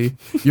 Mandy.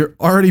 You're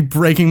already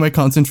breaking my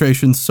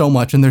concentration so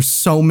much, and there's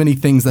so many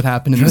things that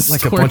happen in Just this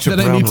like a story bunch of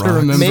that I need brown to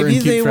rocks. remember. Maybe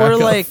and keep they track were of.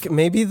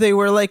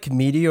 like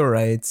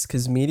meteorites,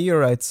 because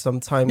meteorites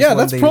sometimes. Yeah, when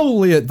that's they,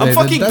 probably it, David.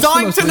 I'm fucking That's the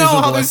dying most to know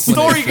how reasonable this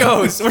story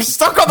explanation. goes. We're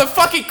stuck on the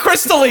fucking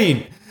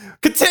crystalline.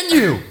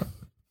 Continue.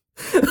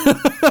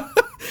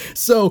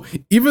 So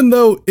even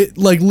though it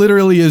like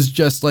literally is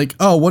just like,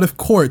 oh, what if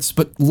quartz,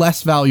 but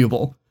less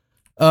valuable?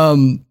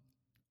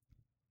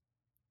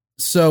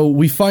 So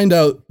we find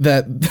out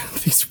that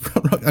these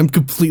brown rocks, I'm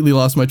completely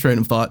lost my train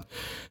of thought.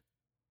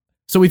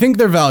 So we think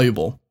they're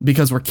valuable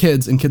because we're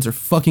kids and kids are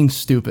fucking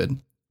stupid.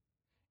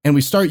 And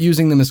we start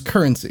using them as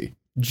currency,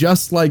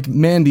 just like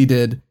Mandy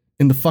did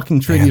in the fucking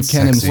Treaty Man, of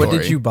Canem sexy. story. What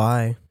did you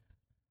buy?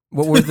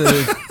 What were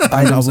the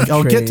items? of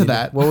I'll get to trade?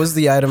 that. What was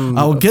the item?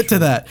 I'll of get to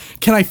trade? that.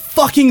 Can I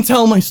fucking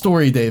tell my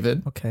story,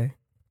 David? Okay.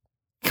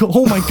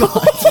 Oh my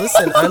god.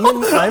 Listen,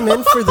 I'm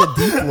in for the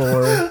deep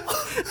lore.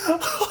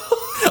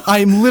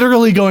 I'm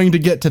literally going to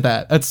get to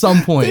that at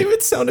some point.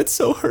 David sounded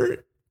so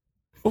hurt.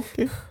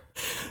 Okay.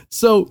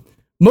 So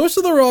most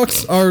of the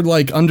rocks are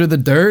like under the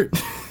dirt.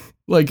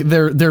 Like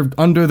they're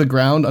under the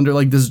ground, under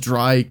like this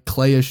dry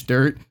clayish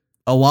dirt,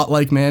 a lot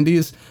like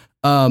Mandy's.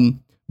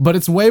 But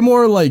it's way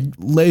more like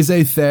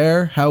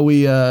laissez-faire how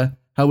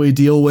we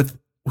deal with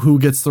who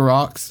gets the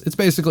rocks. It's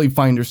basically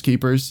finders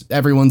keepers.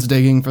 Everyone's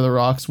digging for the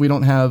rocks. We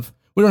don't have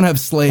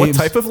slaves. What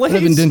type of We don't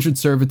have lays? indentured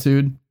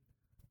servitude.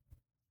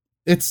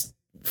 It's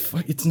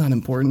not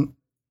important.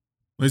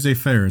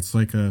 Laissez-faire. It's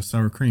like a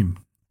sour cream.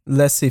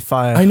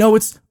 Laissez-faire.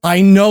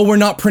 I know we're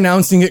not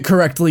pronouncing it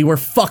correctly. We're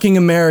fucking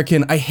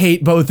American. I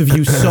hate both of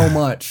you so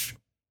much.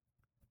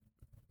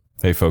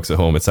 Hey, folks at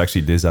home, it's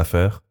actually des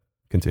affaires.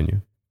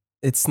 Continue.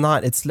 It's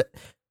not. It's.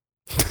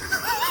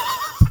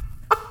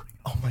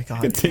 Oh my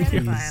god.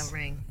 Continue. please.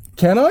 ring.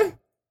 Can I?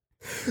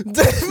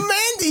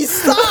 Mandy,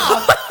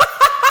 stop!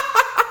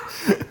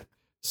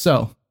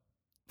 So,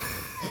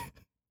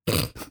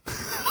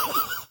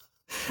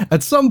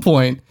 at some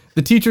point,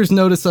 the teachers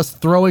notice us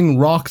throwing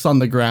rocks on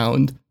the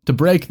ground to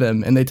break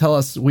them, and they tell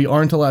us we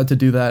aren't allowed to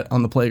do that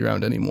on the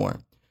playground anymore.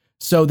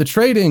 So the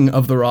trading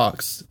of the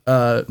rocks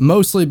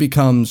mostly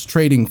becomes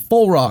trading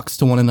full rocks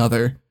to one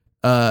another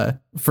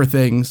for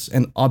things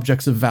and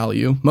objects of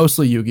value,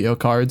 mostly Yu-Gi-Oh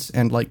cards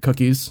and like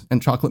cookies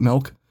and chocolate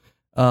milk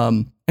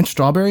and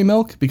strawberry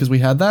milk because we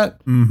had that.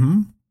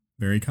 Mm-hmm.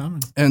 Very common.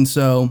 And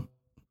so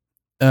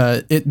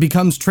it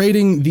becomes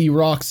trading the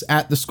rocks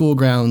at the school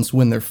grounds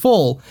when they're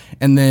full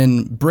and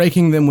then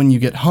breaking them when you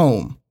get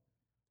home,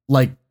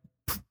 like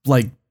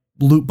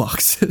loot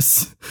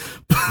boxes.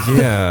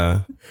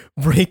 Yeah.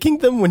 Breaking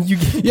them when you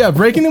get. Yeah,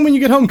 breaking them when you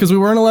get home because we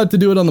weren't allowed to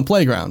do it on the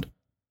playground.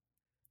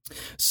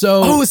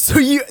 So Oh, so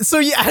you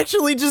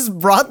actually just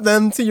brought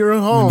them to your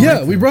home?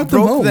 yeah, we brought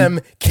them broke home. them,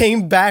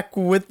 came back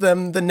with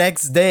them the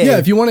next day. Yeah,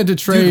 if you wanted to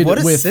trade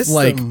what a with system.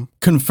 like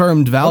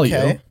confirmed value.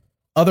 Okay.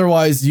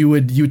 Otherwise, you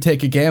would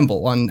take a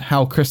gamble on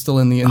how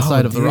crystalline the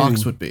inside of the rocks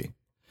dude. would be.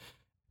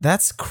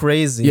 That's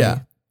crazy. Yeah.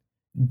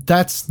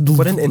 That's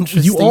What an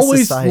interesting You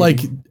always society. like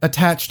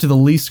attach to the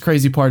least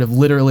crazy part of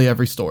literally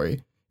every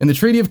story. In the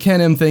Treaty of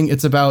Canem thing,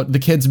 it's about the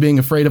kids being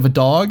afraid of a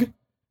dog,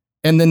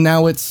 and then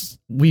now it's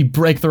we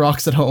break the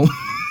rocks at home.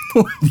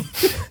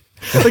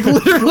 Like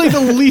literally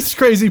the least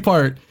crazy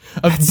part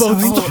of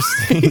both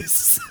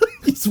stories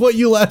is what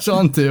you latch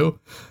onto.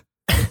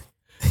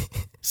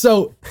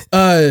 So,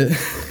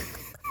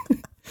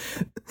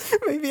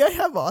 Maybe I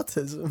have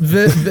autism.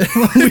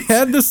 we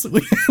had this.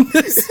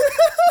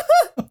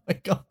 Oh my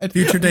god,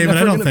 Future I'm David, I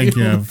never don't gonna think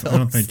be you able to have. tell I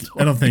don't a think.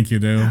 story. I don't think you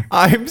do.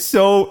 I'm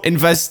so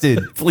invested.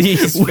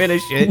 Please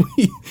finish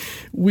it.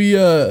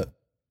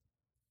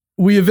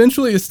 we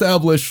eventually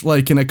establish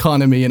like an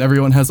economy and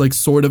everyone has like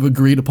sort of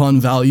agreed upon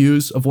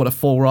values of what a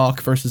full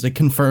rock versus a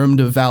confirmed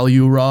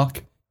value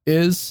rock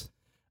is.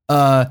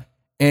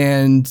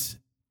 And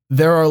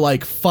there are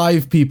like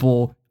 5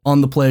 people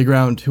on the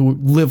playground who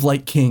live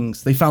like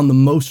kings. They found the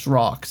most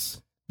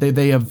rocks.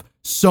 They have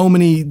so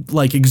many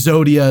like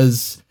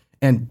Exodias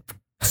and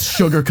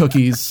sugar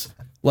cookies.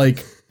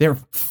 Like they're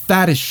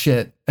fat as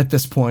shit at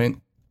this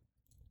point.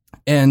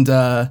 And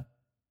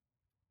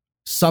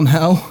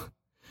somehow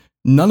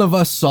none of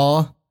us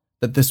saw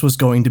that this was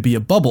going to be a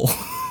bubble.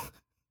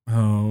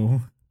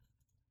 Oh.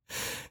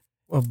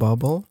 A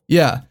bubble?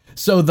 Yeah.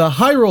 So the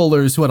high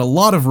rollers who had a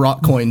lot of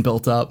rock coin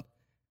built up,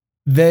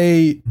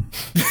 they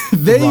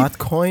Rot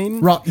coin?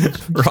 rock.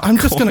 I'm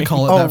just gonna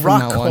call it Oh, that from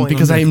rock now on coin.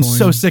 because I am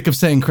so Coin. sick of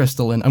saying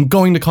crystalline. I'm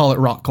going to call it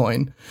rock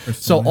coin.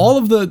 So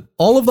Crystalline.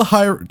 all of the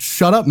high.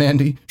 Shut up,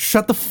 Mandy.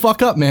 Shut the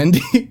fuck up,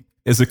 Mandy.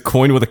 Is it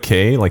coin with a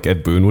K like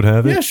Ed Boon would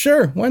have it? Yeah,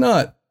 sure. Why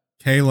not?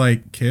 K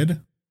like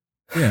kid?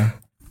 Yeah.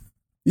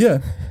 Yeah.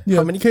 Yeah.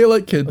 How many- K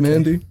like kid,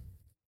 Mandy.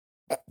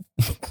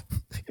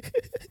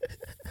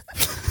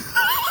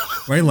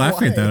 Why are you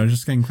laughing at that? I was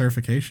just getting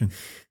clarification.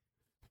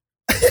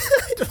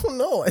 I don't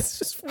know. It's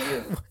just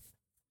weird.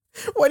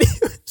 What do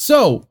you...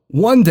 So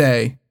one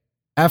day,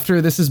 after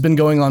this has been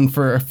going on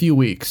for a few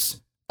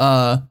weeks,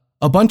 a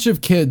bunch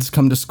of kids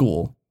come to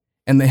school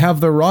and they have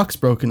their rocks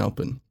broken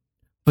open,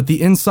 but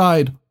the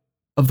inside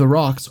of the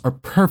rocks are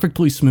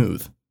perfectly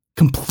smooth,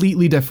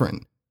 completely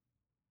different.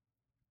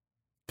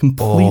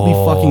 Completely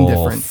fucking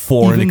different.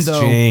 Foreign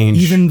exchange.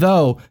 Even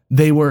though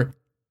they were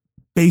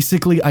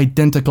basically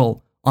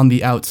identical on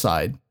the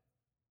outside.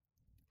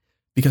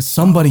 Because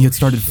somebody had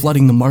started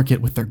flooding the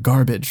market with their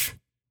garbage.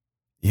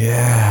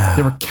 Yeah.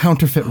 There were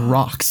counterfeit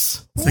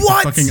rocks. It's like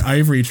What? the fucking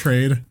ivory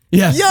trade.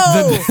 Yeah.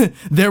 Yo!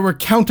 There were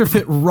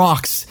counterfeit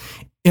rocks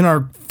in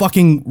our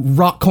fucking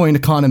rock coin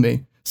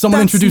economy.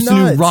 Someone That's introduced a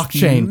new nuts, rock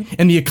chain dude.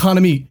 and the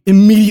economy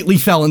immediately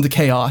fell into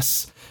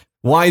chaos.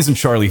 Why isn't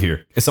Charlie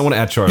here? Is someone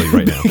at Charlie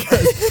right now?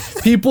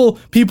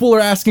 People are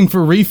asking for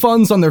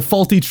refunds on their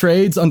faulty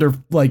trades under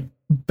like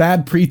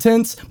bad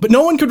pretense, but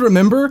no one could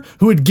remember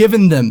who had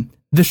given them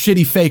the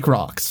shitty fake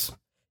rocks.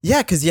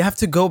 Yeah, because you have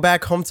to go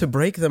back home to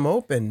break them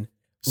open.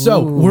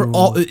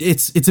 So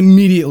it's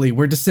immediately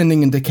we're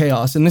descending into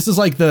chaos, and this is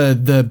like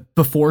the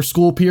before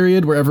school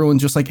period where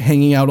everyone's just like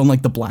hanging out on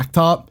like the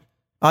blacktop.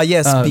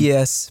 Yes,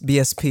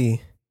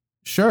 BSP.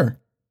 Sure.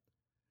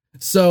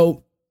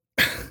 So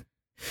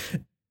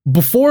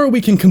before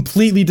we can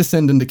completely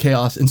descend into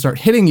chaos and start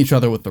hitting each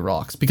other with the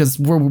rocks, because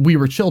we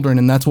were children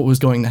and that's what was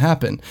going to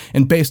happen.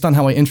 And based on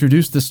how I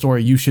introduced this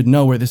story, you should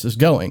know where this is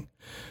going.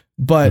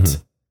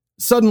 But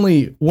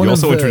suddenly, one You of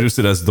also the, introduced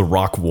it as the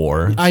Rock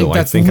War, so I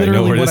that's think I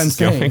know literally where what this I'm is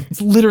saying. going.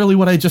 It's literally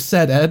what I just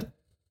said, Ed.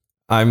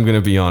 I'm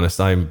gonna be honest.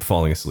 I'm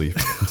falling asleep.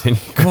 Continue.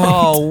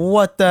 Oh,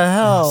 what the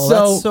hell?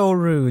 So- That's so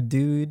rude,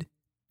 dude.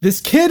 This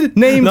kid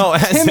named No,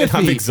 as in, Timothy.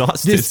 I'm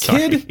exhausted, This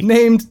sorry. kid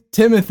named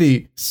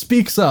Timothy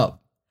speaks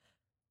up,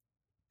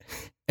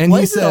 and Why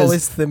he is it says,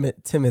 always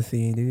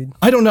Timothy, dude?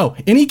 I don't know.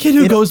 Any kid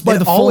who It- goes by it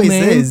the full always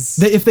name,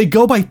 is. if they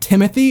go by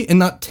Timothy and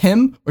not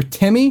Tim or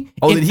Timmy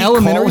Oh, in did he call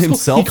elementary school,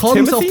 himself he called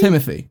himself Timothy?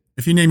 Timothy.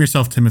 If you name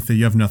yourself Timothy,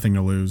 you have nothing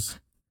to lose.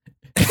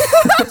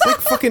 It's like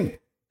fucking.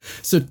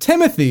 So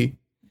Timothy, It's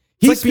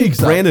he like being speaks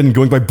up. Brandon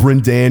going by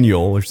Bryn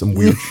Daniel or some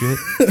weird shit.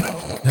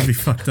 That'd be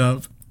fucked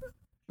up.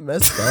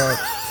 Messed up.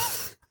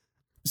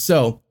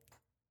 So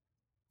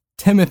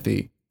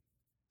Timothy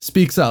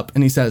speaks up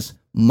and he says,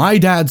 "My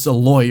dad's a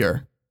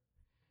lawyer,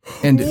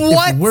 and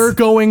What? if we're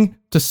going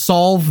to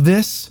solve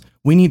this,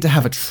 we need to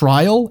have a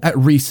trial at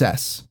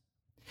recess."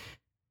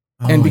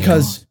 And Oh,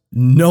 because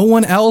no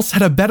one else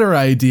had a better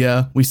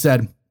idea, we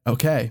said,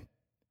 "Okay,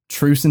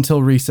 truce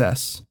until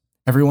recess.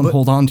 Everyone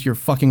hold on to your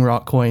fucking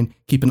rock coin.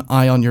 Keep an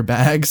eye on your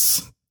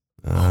bags."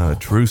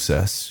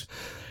 Trucess.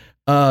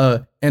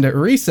 And at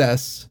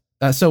recess,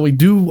 so we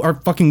do our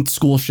fucking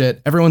school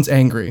shit. Everyone's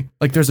angry.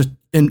 Like there's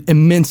an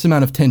immense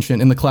amount of tension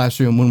in the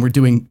classroom when we're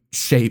doing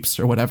shapes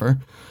or whatever.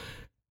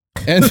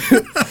 And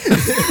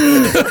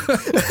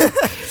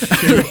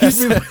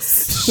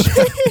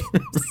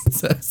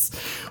recess,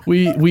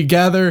 we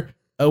gather.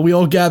 We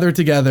all gather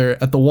together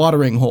at the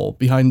watering hole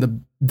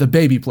behind the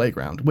baby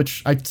playground,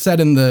 which I said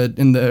in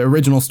the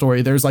original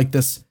story. There's like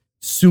this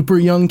super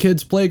young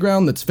kids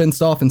playground that's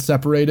fenced off and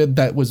separated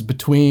that was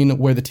between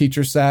where the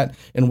teacher sat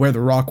and where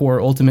the rock war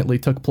ultimately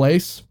took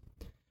place.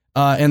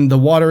 And the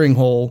watering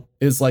hole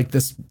is like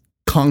this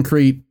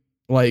concrete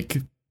like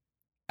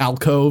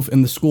alcove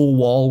in the school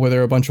wall where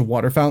there are a bunch of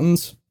water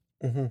fountains.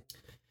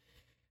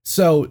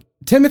 So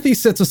Timothy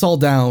sits us all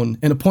down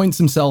and appoints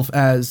himself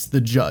as the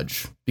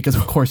judge because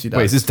of course he does.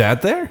 Wait, is his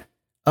dad there?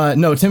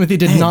 No, Timothy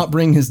did not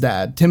bring his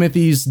dad.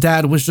 Timothy's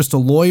dad was just a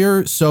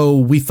lawyer, so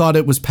we thought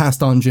it was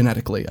passed on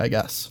genetically, I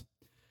guess.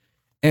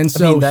 And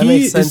so that he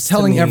makes sense is to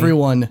telling me.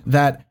 everyone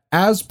that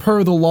as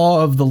per the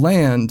law of the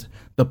land,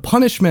 the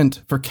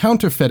punishment for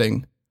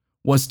counterfeiting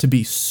was to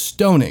be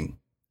stoning.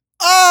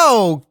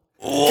 Oh,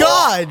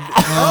 God.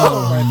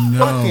 Oh, my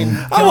no. fucking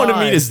I want to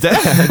God. meet his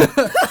dad.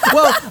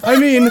 Well, I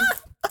mean,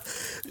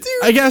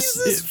 I guess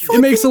it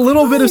makes a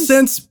little bit of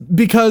sense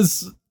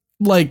because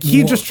like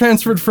he just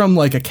transferred from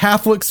like a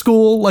Catholic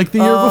school like the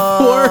year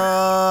before.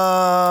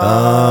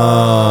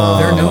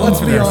 They're known let's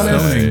for be their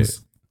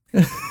honest.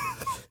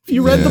 stonings.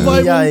 You read the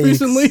Bible Yikes.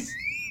 recently?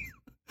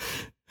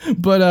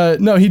 But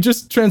no, he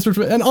just transferred.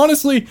 And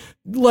honestly,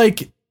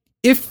 like,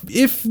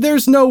 if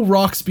there's no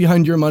rocks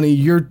behind your money,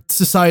 your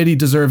society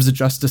deserves a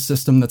justice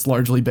system that's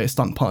largely based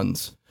on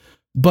puns.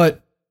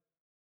 But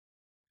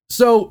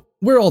so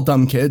we're all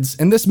dumb kids,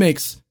 and this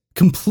makes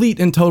complete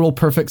and total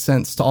perfect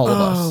sense to all of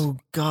us. Oh,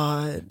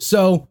 God.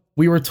 So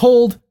we were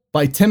told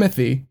by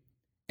Timothy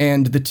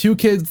and the two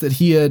kids that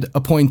he had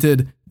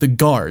appointed the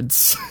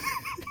guards,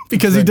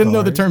 because he didn't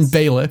know the term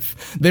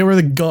bailiff. They were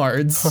the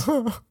guards.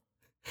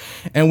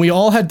 And we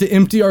all had to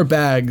empty our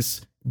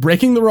bags,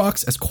 breaking the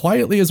rocks as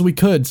quietly as we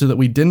could so that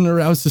we didn't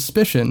arouse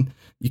suspicion.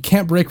 You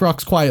can't break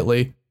rocks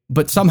quietly,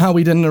 but somehow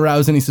we didn't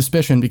arouse any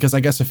suspicion because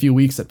I guess a few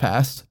weeks had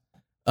passed.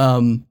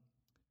 And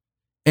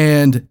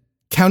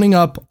counting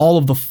up all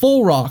of the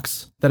full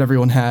rocks that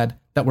everyone had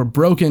that were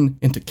broken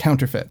into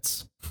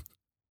counterfeits.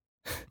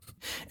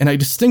 And I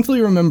distinctly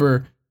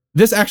remember,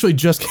 this actually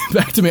just came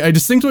back to me. I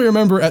distinctly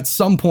remember at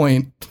some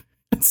point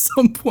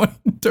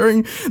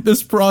during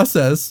this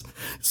process,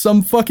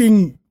 some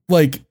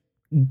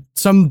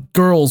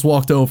girls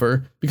walked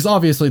over, because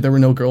obviously there were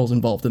no girls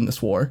involved in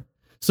this war.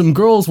 Some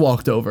girls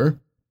walked over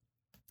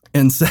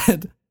and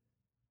said,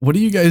 "What are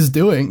you guys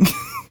doing?"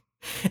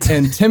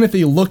 And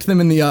Timothy looked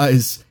them in the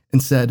eyes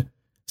and said,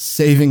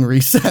 "Saving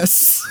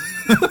recess."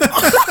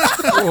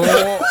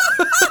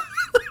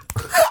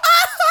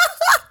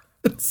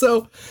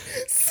 So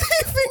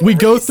we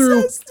go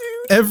through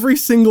every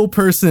single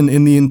person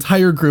in the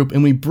entire group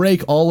and we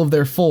break all of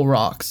their full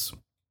rocks.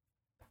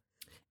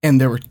 And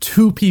there were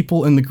 2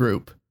 people in the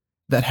group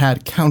that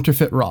had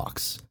counterfeit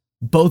rocks.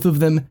 Both of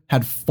them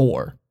had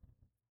 4.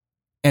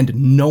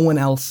 And no one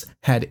else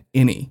had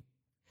any.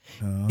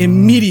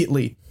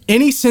 Immediately,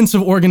 any sense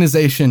of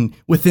organization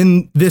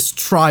within this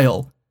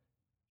trial,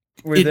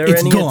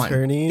 it's gone.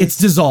 Attorneys? It's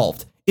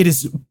dissolved. It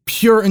is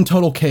pure and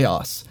total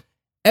chaos.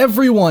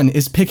 Everyone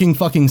is picking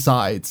fucking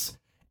sides.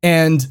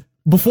 And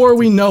before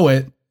we know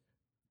it,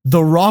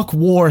 the rock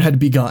war had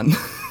begun.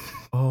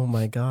 Oh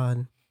my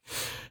God.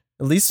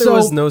 At least there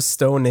was no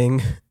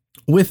stoning.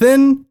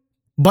 Within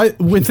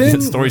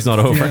The story's not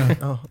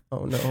over.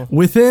 Oh no.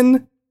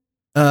 within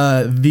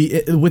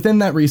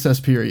that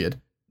recess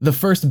period, the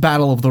first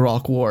battle of the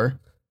Rock War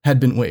had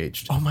been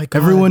waged. Oh my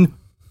God. Everyone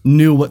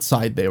knew what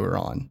side they were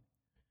on.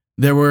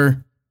 There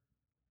were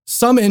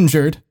some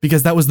injured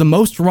because that was the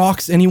most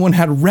rocks anyone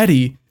had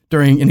ready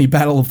during any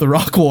battle of the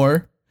Rock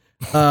War.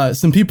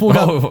 Some people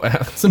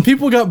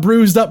got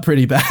bruised up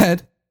pretty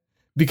bad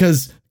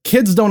because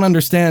kids don't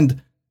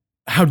understand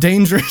how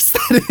dangerous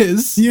that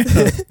is.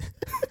 Yeah.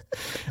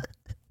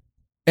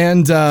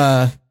 And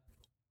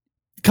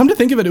come to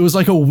think of it, it was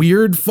like a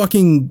weird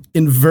fucking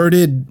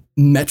inverted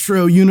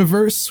Metro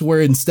universe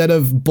where instead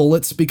of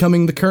bullets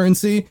becoming the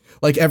currency,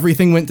 like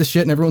everything went to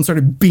shit and everyone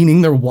started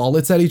beaning their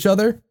wallets at each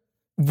other.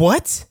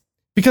 What?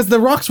 Because the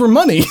rocks were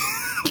money.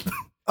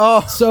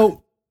 Oh.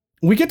 So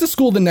we get to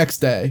school the next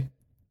day,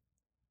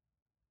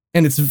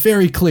 and it's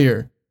very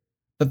clear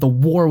that the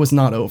war was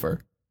not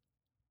over.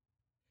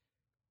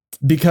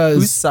 Because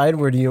Whose side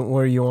were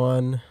you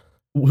on?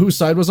 whose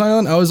side was I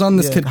on? I was on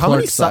this kid How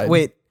many Clark's side.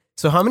 Wait,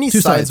 so how many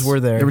 2 sides were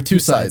there? There were 2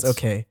 sides.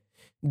 Okay.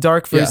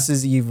 Dark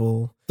versus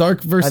evil.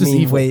 Dark versus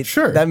evil. Wait,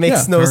 sure. that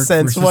makes yeah. no Dark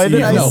sense. versus Why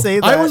did evil. I say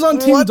that? I was on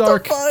Team What the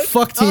Dark. fuck?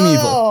 Fuck Team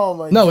Evil. Oh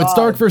my No, God. it's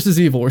Dark versus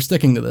Evil. We're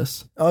sticking to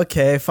this.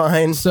 Okay,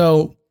 fine.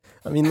 So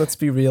I mean, let's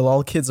be real.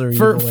 All kids are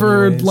for evil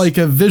anyways. like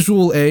a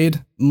visual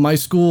aid, my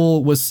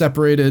school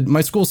separated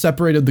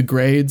the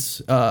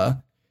grades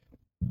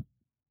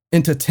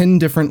into 10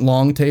 different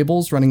long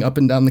tables running up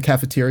and down the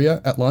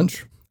cafeteria at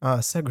lunch.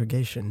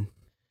 Segregation.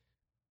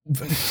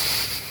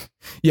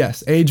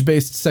 Yes,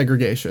 age-based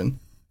segregation.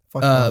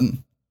 Fuck off.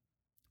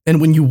 And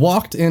when you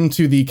walked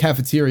into the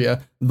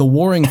cafeteria, the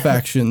warring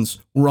factions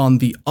were on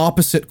the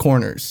opposite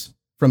corners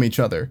from each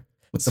other,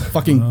 with the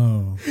fucking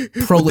Oh.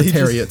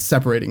 proletariat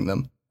separating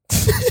them.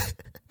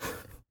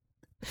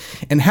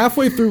 And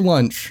halfway through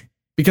lunch,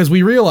 because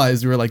we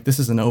realized, we were like, this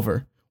isn't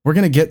over. We're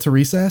going to get to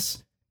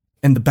recess,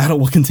 and the battle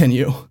will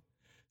continue.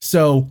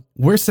 So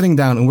we're sitting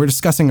down, and we're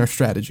discussing our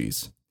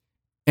strategies.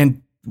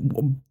 And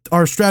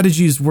our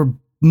strategies were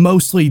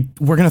mostly,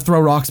 we're going to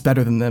throw rocks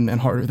better than them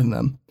and harder than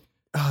them.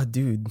 Oh,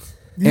 dude.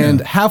 Yeah.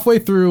 And halfway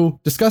through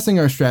discussing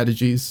our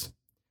strategies,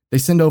 they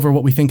send over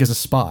what we think is a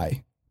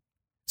spy.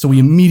 So we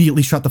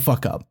immediately shut the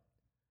fuck up.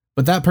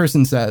 But that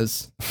person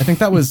says, I think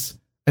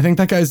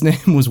that guy's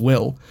name was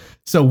Will.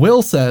 So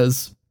Will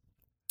says,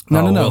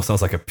 no. Will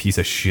sounds like a piece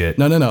of shit.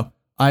 No.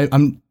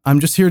 I'm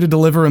just here to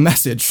deliver a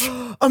message.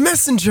 A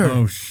messenger.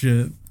 Oh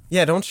shit.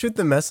 Yeah, don't shoot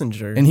the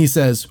messenger. And he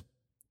says,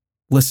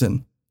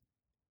 listen,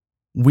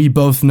 we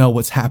both know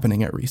what's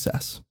happening at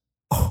recess.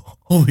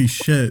 Holy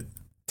shit.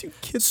 Dude,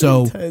 kids are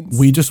So intense.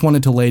 we just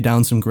wanted to lay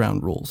down some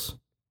ground rules.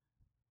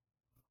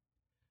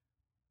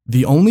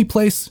 The only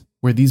place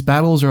where these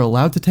battles are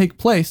allowed to take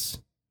place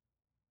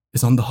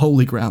is on the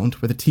holy ground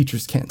where the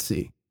teachers can't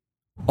see.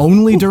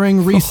 Only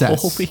during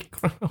recess, Holy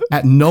ground.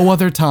 at no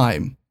other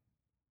time.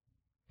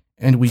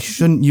 And we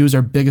shouldn't use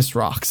our biggest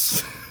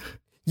rocks.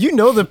 You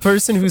know the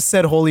person who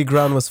said holy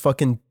ground was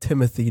fucking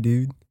Timothy,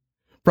 dude.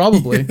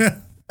 Probably.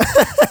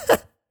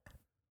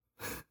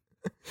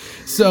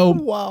 So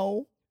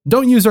Wow.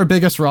 don't use our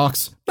biggest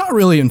rocks. Not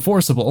really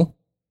enforceable.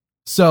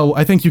 So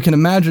I think you can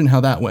imagine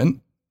how that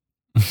went.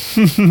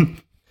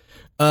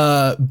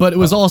 But it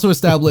was also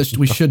established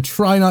we should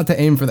try not to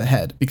aim for the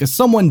head because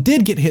someone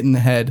did get hit in the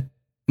head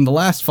in the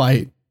last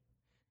fight.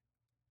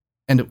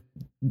 And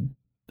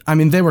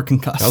they were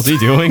concussed. How's he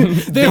doing?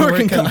 They were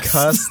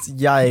concussed.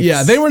 Yikes.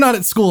 Yeah, they were not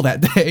at school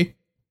that day.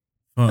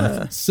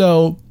 Fuck.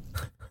 So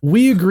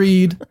we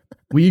agreed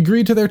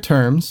to their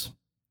terms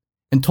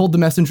and told the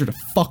messenger to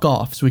fuck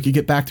off so we could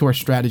get back to our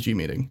strategy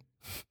meeting.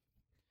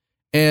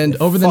 And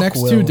over the Fuck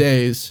next Will. 2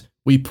 days,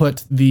 we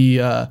put the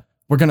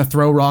we're gonna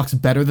throw rocks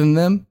better than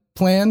them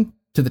plan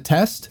to the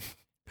test.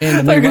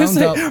 And we We're gonna wound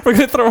say, up we're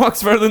gonna throw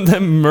rocks better than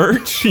them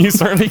merch. You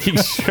start making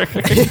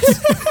shirts.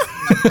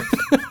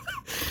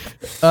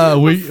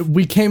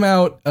 we came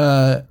out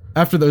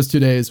after those 2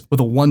 days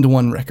with a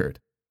 1-to-1 record.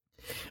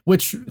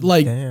 Which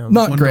Damn.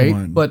 not great,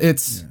 1-to-1. but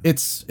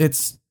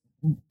it's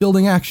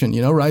building action,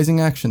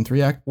 rising action,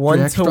 3-act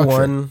 1 structure. to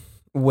 1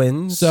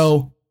 wins.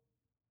 So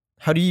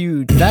how do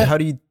you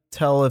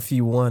tell if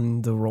you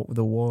won the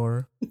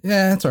war?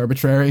 yeah, it's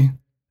arbitrary.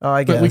 Oh,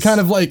 I guess. But we kind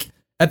of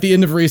at the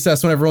end of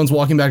recess when everyone's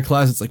walking back to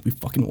class, it's like we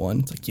fucking won.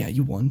 It's like, yeah,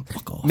 you won.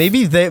 Fuck off.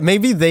 maybe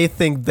they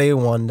think they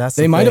won. That's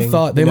They the might have thing,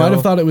 thought you know?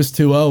 it was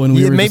 2-0 and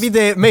we were maybe just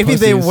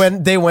they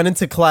pussies. went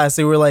into class.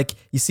 They were like,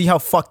 "You see how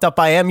fucked up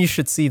I am? You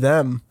should see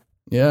them."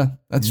 Yeah,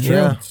 that's true.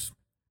 Yeah.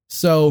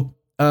 So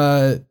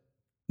that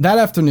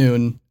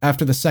afternoon,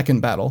 after the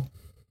second battle,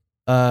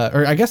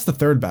 or I guess the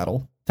third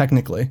battle,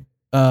 technically,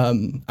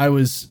 I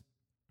was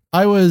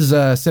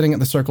sitting at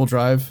the Circle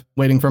Drive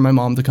waiting for my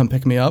mom to come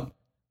pick me up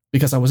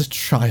because I was a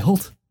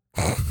child.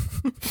 And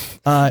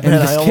Man, I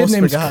this kid almost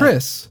named forgot.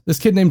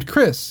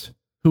 Chris,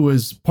 who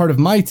was part of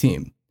my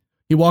team,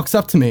 he walks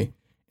up to me and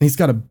he's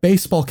got a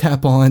baseball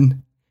cap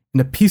on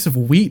and a piece of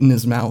wheat in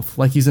his mouth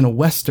like he's in a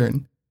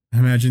Western.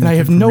 Imagine. And I the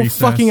have kid from no recess.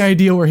 fucking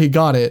idea where he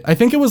got it. I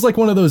think it was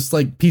one of those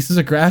pieces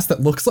of grass that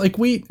looks like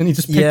wheat, and he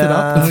just picked it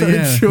up and Yeah. started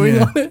Yeah, chewing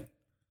yeah. on it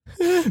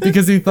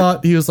because he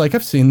thought he was like,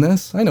 I've seen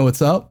this, I know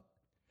what's up.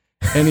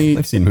 And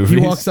I've seen he movies.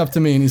 walks up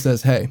to me and he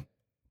says, "Hey,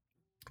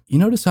 you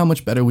notice how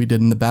much better we did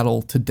in the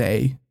battle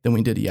today than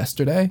we did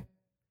yesterday?"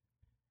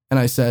 And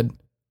I said,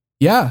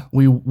 "Yeah,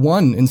 we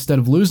won instead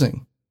of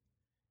losing."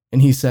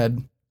 And he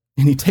said,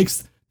 and he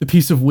takes the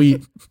piece of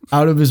wheat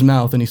out of his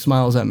mouth and he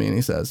smiles at me and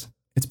he says,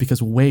 "It's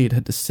because Wade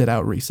had to sit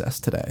out recess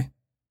today."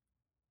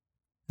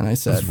 And I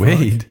said,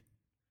 Wade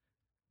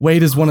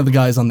is one of the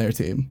guys on their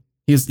team.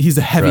 He's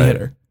a heavy Right.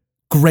 hitter,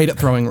 great at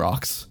throwing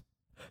rocks.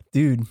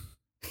 Dude,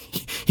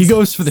 He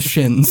goes for the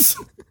shins.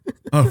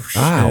 Oh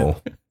shit.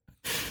 Wow.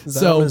 is that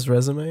So- on his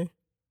resume?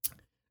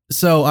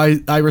 So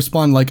I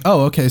respond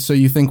 "Oh, okay, so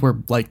you think we're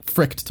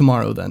fricked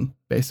tomorrow then,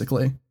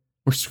 basically.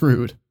 We're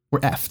screwed.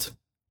 We're effed."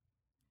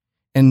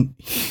 And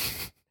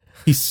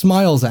he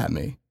smiles at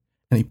me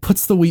and he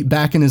puts the wheat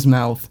back in his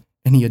mouth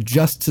and he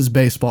adjusts his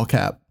baseball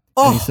cap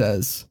and he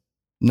says,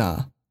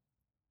 "Nah,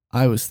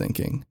 I was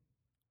thinking,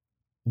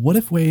 what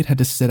if Wade had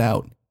to sit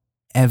out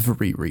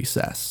every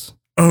recess?"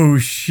 Oh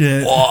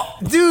shit.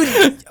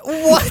 Dude,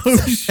 what? Oh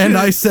shit. And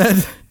I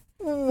said,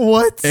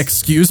 What?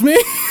 "Excuse me?"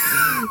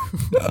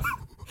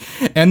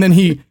 And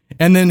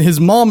then his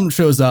mom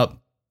shows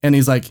up and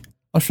he's like,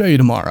 "I'll show you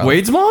tomorrow."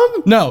 Wade's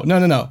mom? No.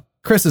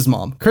 Chris's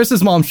mom.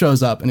 Chris's mom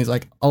shows up and he's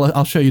like,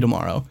 I'll show you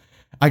tomorrow.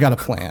 I got a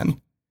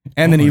plan."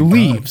 And then he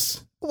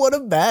leaves. What a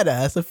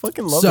badass. I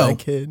fucking love So- that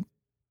kid.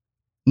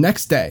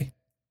 Next day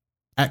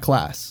at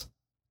class,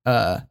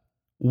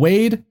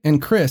 Wade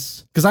and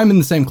Chris, because I'm in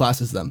the same class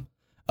as them,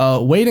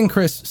 Wade and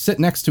Chris sit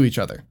next to each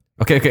other.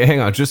 Okay, hang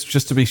on.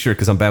 Just to be sure,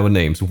 because I'm bad with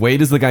names.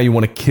 Wade is the guy you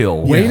want to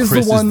kill. Wade is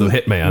Chris the one. is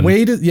the hitman.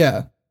 Wade is,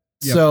 yeah.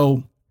 Yep.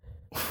 So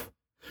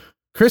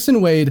Chris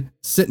and Wade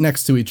sit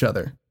next to each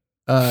other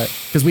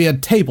because we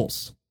had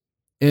tables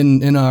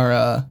in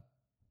our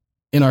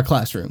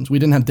classrooms. We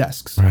didn't have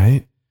desks.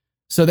 Right?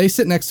 So they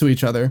sit next to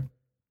each other,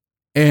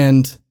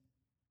 and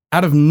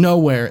out of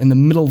nowhere, in the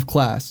middle of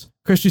class,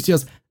 Chris just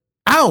yells,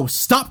 "Ow,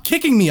 stop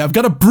kicking me. I've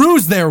got a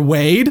bruise there,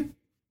 Wade."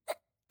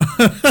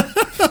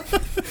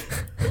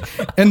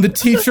 And the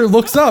teacher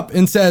looks up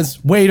and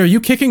says, "Wade, are you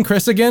kicking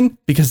Chris again?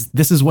 Because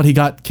this is what he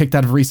got kicked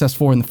out of recess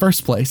for in the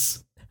first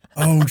place."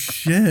 Oh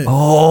shit.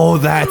 Oh,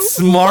 that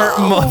smart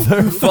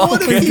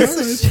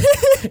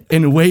motherfucker.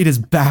 And Wade is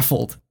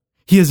baffled.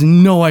 He has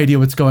no idea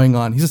what's going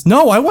on. He says,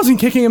 "No, I wasn't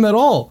kicking him at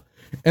all."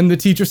 And the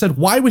teacher said,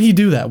 "Why would he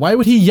do that? Why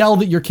would he yell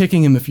that you're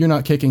kicking him if you're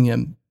not kicking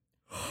him?"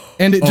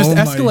 And it just Oh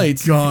my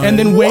escalates. God. And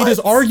then Wade is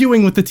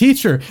arguing with the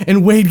teacher,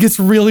 and Wade gets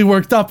really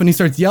worked up and he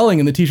starts yelling,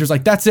 and the teacher's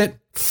like, "That's it.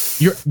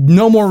 You're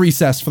no more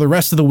recess for the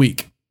rest of the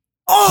week."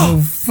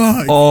 Oh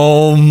fuck.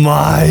 Oh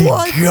my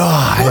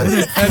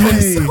god.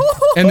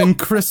 And then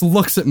Chris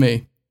looks at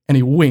me and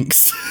he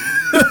winks.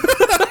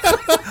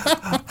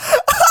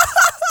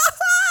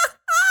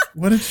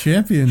 What a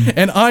champion.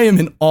 And I am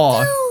in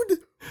awe.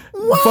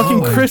 Fucking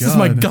Oh my Chris is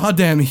my God.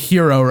 goddamn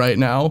hero right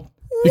now.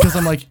 Because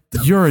I'm like,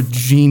 you're a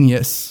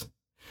genius.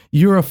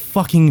 You're a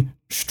fucking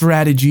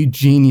strategy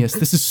genius.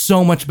 This is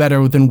so much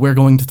better than we're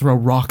going to throw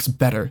rocks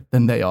better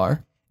than they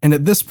are. And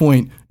at this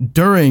point,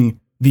 during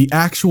the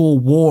actual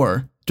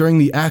war, during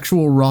the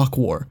actual rock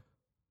war,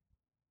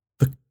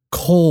 the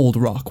cold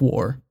rock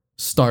war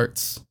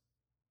starts.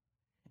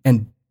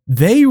 And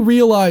they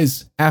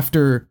realize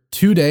after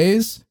 2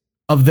 days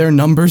of their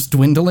numbers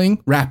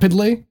dwindling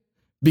rapidly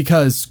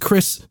because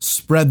Chris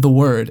spread the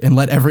word and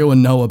let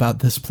everyone know about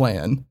this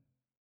plan.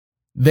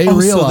 They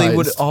realized so they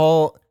would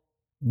all...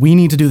 we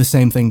need to do the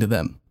same thing to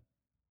them.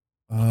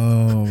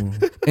 Oh.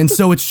 And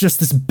so it's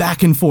just this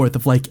back and forth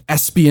of like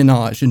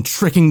espionage and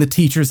tricking the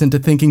teachers into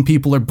thinking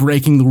people are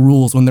breaking the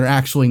rules when they're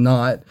actually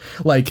not.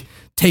 Like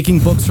taking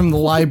books from the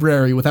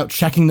library without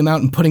checking them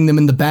out and putting them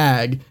in the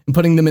bag and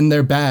putting them in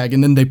their bag.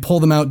 And then they pull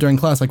them out during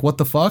class. Like, what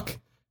the fuck?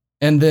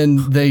 And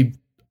then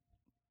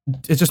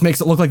it just makes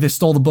it look like they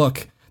stole the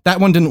book. That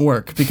one didn't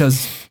work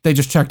because they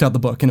just checked out the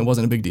book and it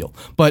wasn't a big deal.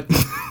 But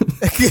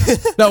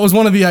that was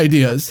one of the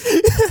ideas.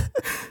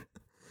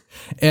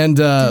 And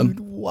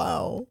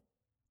wow.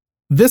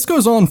 This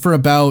goes on for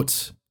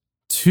about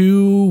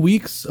 2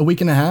 weeks, a week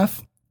and a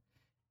half.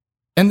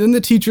 And then the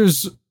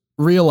teachers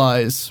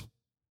realize,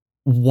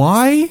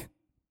 why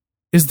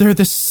is there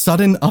this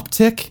sudden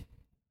uptick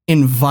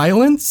in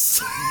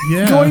violence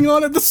going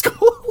on at the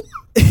school?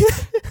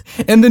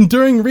 And then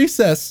during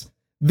recess,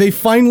 they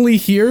finally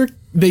hear,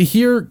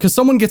 because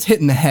someone gets hit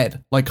in the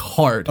head, like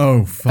hard,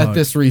 at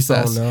this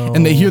recess. Oh, no.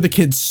 And they hear the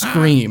kids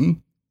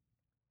scream.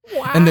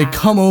 Wow. And they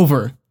come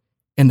over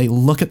and they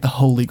look at the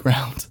holy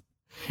ground.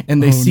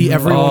 And they see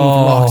everyone with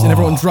rocks, and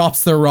everyone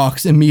drops their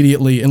rocks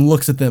immediately and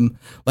looks at them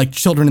like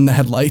children in the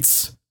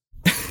headlights.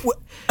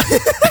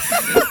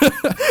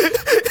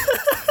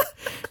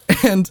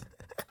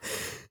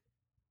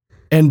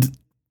 and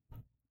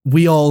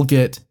we all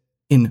get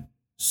in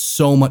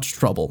so much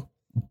trouble.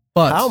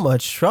 But how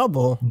much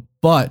trouble?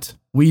 But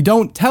we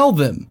don't tell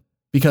them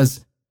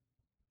because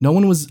no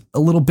one was a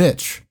little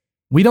bitch.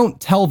 We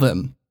don't tell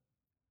them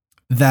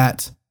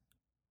that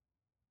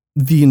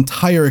the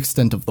entire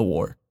extent of the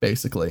war,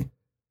 basically.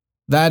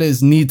 That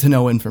is need to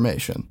know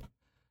information.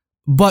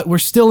 But we're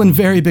still in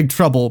very big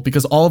trouble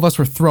because all of us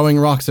were throwing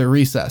rocks at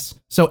recess.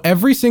 So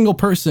every single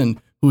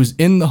person who's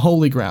in the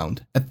holy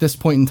ground at this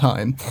point in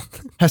time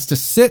has to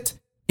sit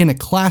in a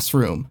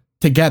classroom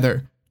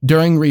together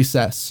during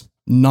recess,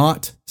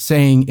 not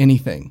saying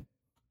anything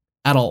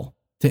at all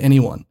to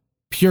anyone.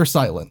 Pure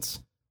silence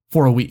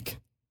for a week.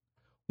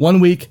 1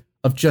 week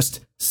of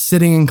just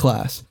sitting in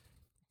class.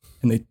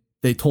 And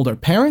they told our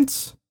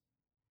parents,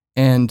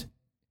 and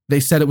they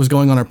said it was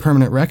going on our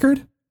permanent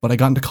record, but I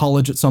got into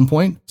college at some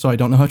point, so I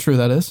don't know how true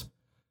that is.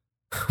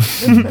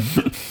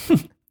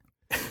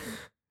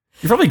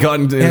 You probably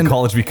got into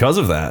college because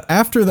of that.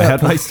 After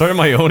that, I started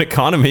my own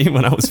economy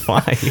when I was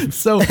 5.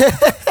 So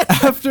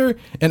after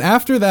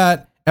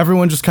that,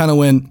 everyone just kind of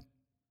went,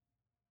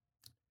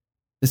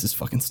 this is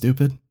fucking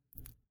stupid.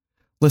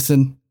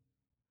 Listen,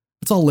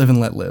 let's all live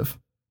and let live.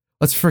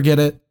 Let's forget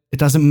it. It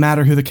doesn't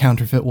matter who the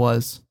counterfeit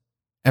was.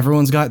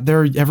 Everyone's got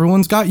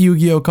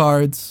Yu-Gi-Oh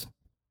cards.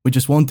 We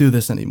just won't do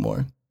this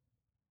anymore.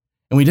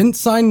 And we didn't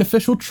sign an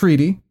official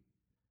treaty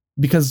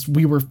because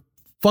we were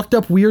fucked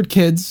up weird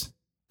kids,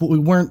 but we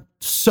weren't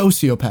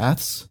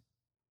sociopaths.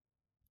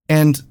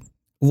 And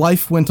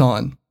life went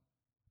on.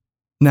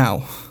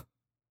 Now.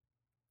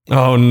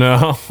 Oh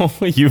no,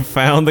 you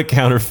found the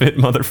counterfeit,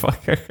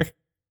 motherfucker.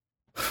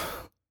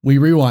 We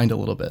rewind a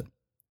little bit.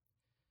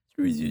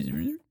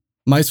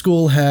 My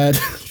school had...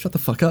 Shut the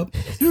fuck up.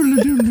 Yeah,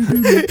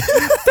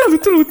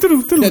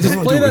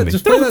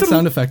 just play that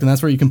sound effect, and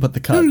that's where you can put the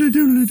cut.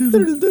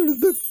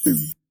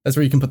 That's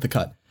where you can put the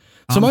cut.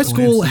 So my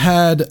school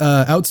had,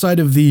 outside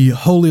of the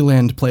Holy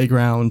Land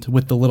playground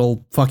with the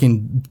little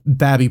fucking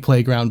babby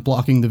playground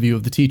blocking the view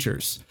of the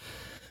teachers,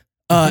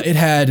 it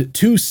had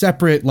 2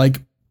 separate,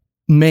 like,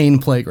 main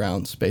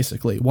playgrounds,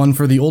 basically. One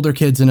for the older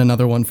kids and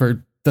another one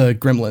for the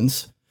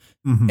gremlins.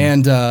 Mm-hmm.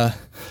 And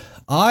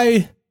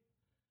I,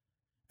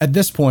 at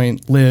this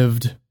point,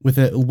 lived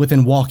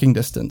within walking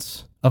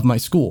distance of my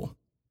school.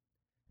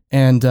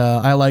 And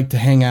I like to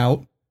hang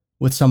out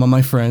with some of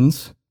my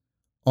friends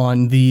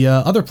on the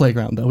other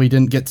playground that we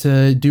didn't get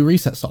to do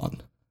recess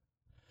on.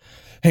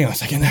 Hang on a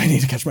second. I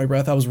need to catch my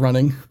breath. I was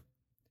running.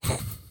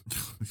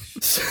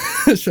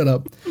 Shut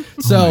up.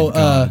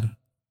 So,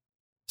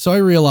 so I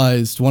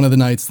realized one of the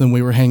nights when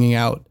we were hanging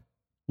out,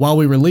 while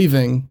we were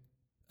leaving,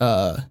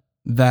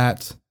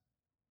 that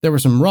there were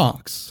some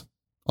rocks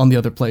on the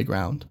other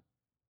playground.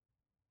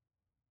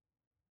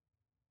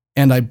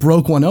 And I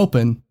broke one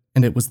open,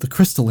 and it was the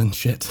crystalline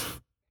shit.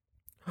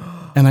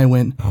 And I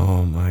went,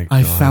 oh my God.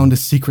 I found a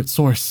secret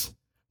source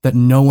that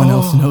no one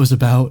else knows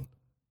about.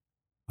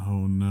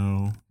 Oh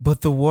no.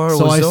 But the war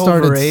so was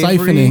over, So I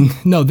started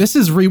siphoning. No, this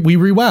is we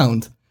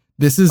rewound.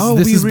 This is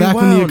back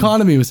when the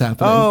economy was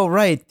happening. Oh,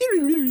 right.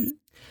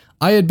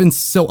 I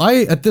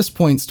at this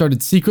point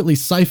started secretly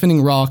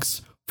siphoning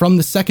rocks from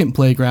the second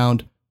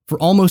playground for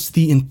almost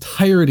the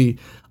entirety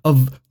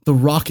of the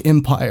Rock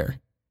Empire.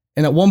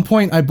 And at one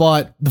point, I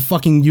bought the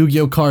fucking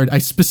Yu-Gi-Oh card. I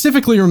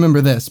specifically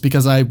remember this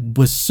because I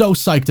was so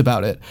psyched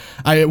about it.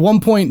 I at one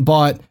point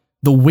bought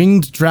the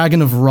Winged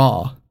Dragon of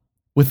Ra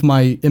with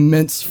my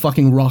immense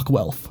fucking rock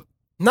wealth.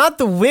 Not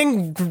the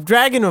Winged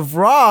Dragon of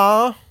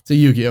Ra. It's a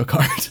Yu-Gi-Oh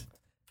card.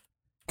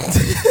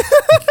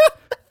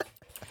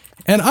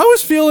 And I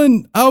was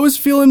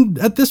feeling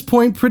at this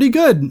point pretty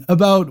good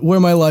about where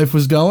my life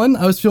was going.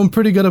 I was feeling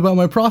pretty good about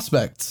my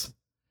prospects.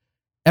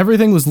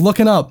 Everything was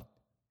looking up.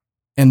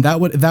 And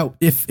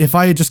if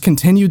I had just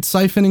continued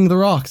siphoning the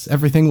rocks,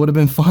 everything would have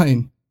been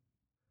fine.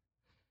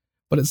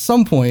 But at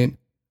some point,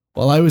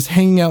 while I was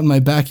hanging out in my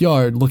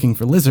backyard looking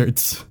for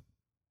lizards,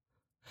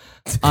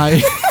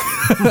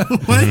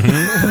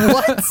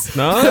 What?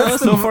 No,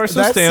 so far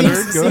so That standard.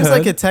 seems, Go seems ahead.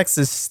 like a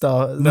Texas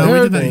stuff. No, we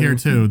did that here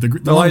too. The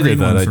No, I long green did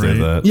that. ones, I did right?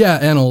 that. yeah,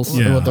 annals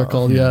are Yeah. what they're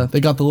called. Yeah, they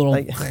got the little.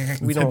 Like,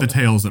 we It's don't. the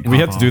tails that We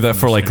pop have to do off that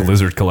for and like shit.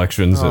 lizard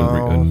collections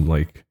Oh. and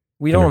like.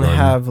 We don't kindergarten.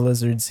 have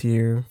lizards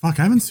here. Fuck,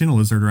 I haven't seen a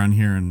lizard around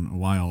here in a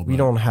while. We but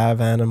don't have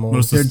animals.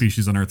 Most of the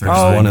species on Earth are There's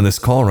dying. one in this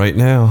call right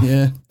now.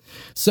 Yeah.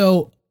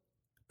 So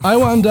I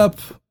wound up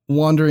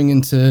wandering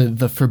into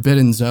the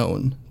forbidden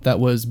zone that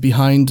was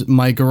behind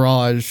my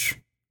garage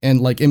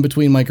and like in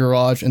between my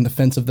garage and the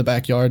fence of the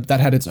backyard that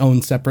had its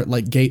own separate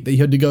like gate that you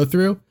had to go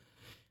through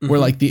where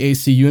like the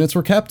AC units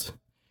were kept.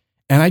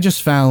 And I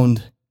just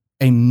found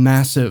a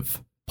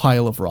massive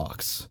pile of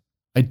rocks,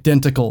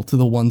 identical to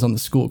the ones on the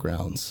school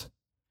grounds.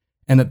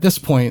 And at this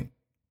point,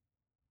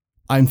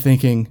 I'm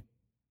thinking,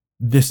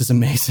 this is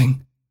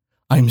amazing.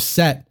 I'm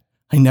set.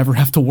 I never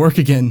have to work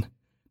again.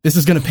 This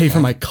is going to pay for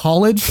my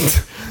college.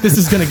 This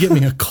is going to get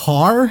me a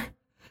car.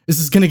 This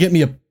is going to get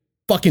me a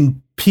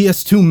fucking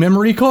PS2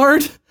 memory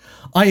card.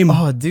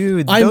 Oh,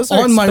 dude, I'm those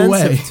are on my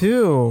expensive way.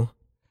 too.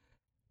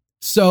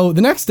 So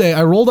the next day,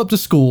 I rolled up to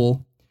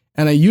school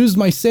and I used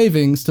my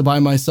savings to buy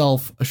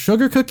myself a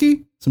sugar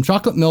cookie, some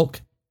chocolate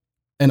milk,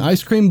 an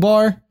ice cream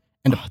bar,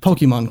 and a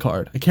Pokemon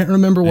card. I can't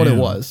remember what it Damn.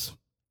 was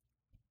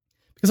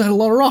because I had a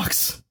lot of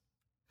rocks.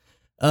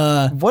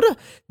 What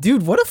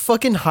a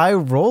fucking high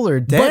roller.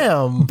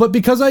 Damn. But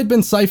because I'd been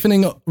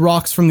siphoning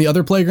rocks from the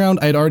other playground,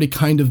 I'd already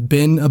kind of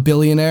been a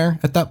billionaire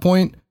at that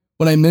point.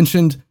 When I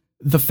mentioned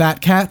the fat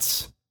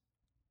cats,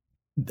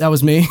 that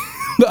was me.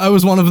 I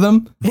was one of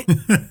them.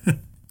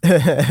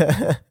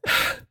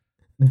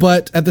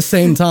 But at the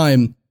same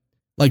time,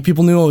 like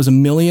people knew I was a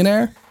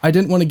millionaire. I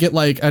didn't want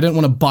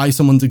to buy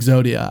someone's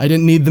Exodia. I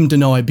didn't need them to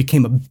know I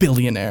became a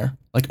billionaire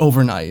like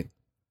overnight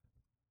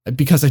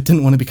because I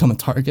didn't want to become a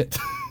target.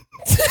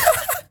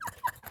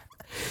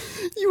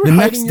 You were The hiding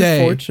next your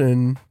day-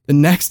 fortune. The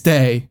next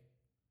day,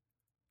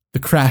 the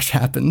crash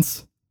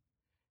happens,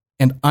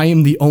 and I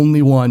am the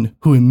only one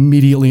who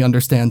immediately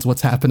understands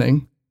what's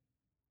happening.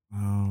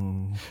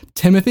 Oh.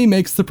 Timothy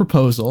makes the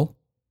proposal,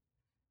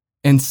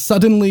 and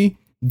suddenly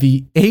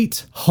the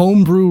 8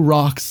 homebrew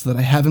rocks that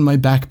I have in my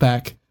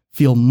backpack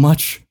feel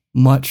much,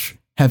 much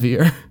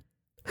heavier.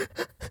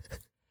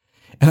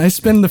 And I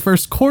spend the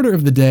first quarter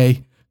of the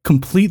day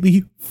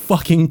completely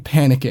fucking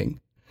panicking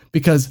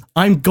because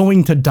I'm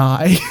going to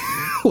die.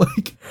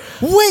 Like,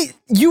 Wait,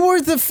 you were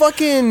the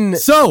fucking.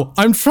 so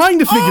I'm trying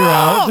to figure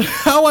out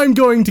how I'm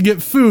going to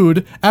get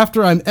food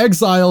after I'm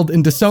exiled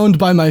and disowned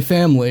by my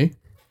family.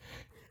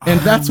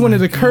 And that's when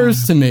it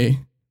occurs to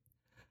me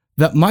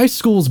that my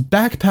school's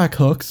backpack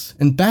hooks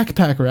and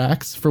backpack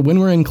racks for when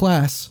we're in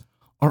class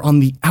are on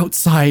the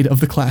outside of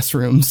the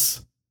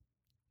classrooms.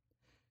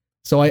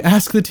 So I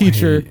ask the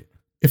teacher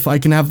if I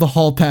can have the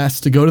hall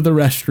pass to go to the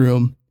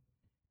restroom.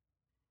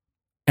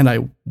 And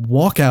I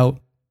walk out,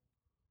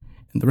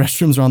 and the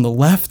restrooms are on the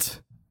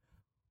left,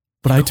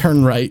 but I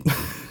turn right.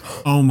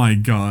 Oh my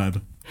god.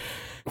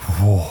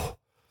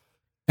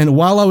 And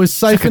while I was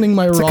siphoning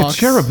my It's rocks, like a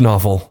cherub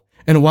novel.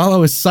 and while I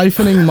was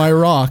siphoning my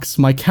rocks,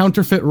 my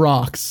counterfeit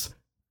rocks,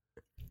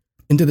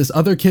 into this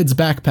other kid's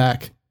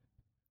backpack,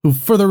 who,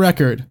 for the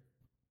record,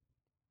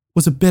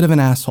 was a bit of an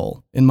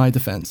asshole, in my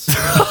defense.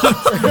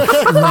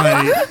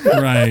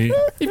 Right.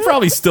 He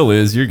probably still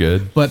is. You're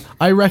good. But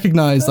I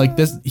recognize, like,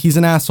 this, he's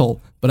an asshole,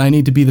 but I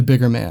need to be the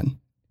bigger man.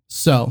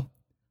 So,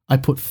 I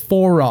put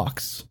 4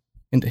 rocks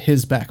into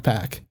his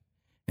backpack,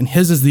 and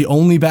his is the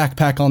only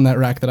backpack on that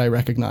rack that I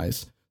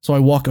recognize. So I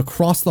walk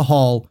across the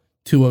hall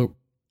to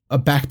a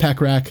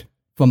backpack rack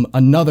from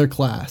another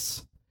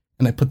class,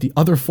 and I put the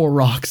other 4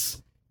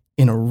 rocks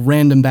in a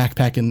random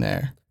backpack in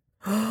there.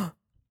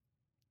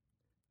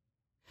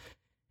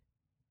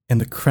 And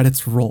the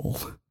credits roll.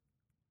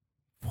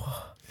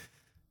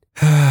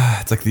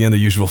 It's like the end of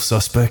Usual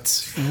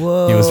Suspects.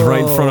 Whoa. He was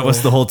right in front of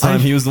us the whole time.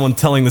 He was the one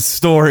telling the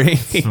story.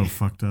 So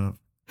fucked up.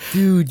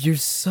 Dude, you're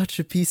such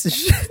a piece of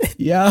shit.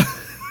 Yeah.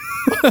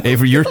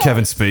 Avery, you're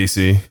Kevin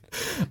Spacey.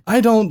 I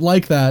don't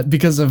like that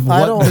because of I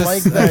what don't this,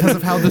 like that. because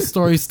of how this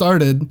story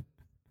started.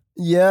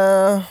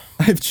 Yeah.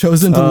 I've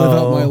chosen to live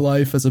out Oh. my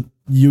life as a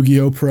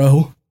Yu-Gi-Oh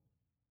pro.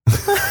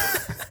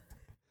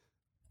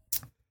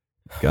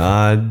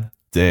 God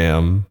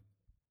damn.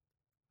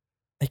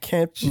 I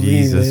can't believe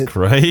Jesus it.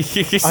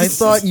 Christ. I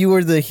thought you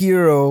were the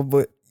hero,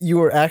 but you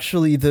were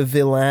actually the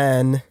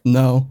villain.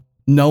 No,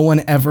 No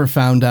one ever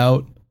found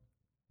out.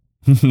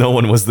 No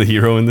one was the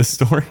hero in this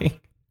story.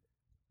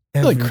 I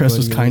feel like Chris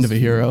was kind of a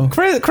hero.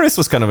 Chris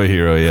was kind of a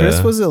hero, yeah.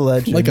 Chris was a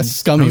legend. Like a That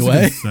scummy was a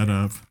way. good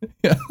setup.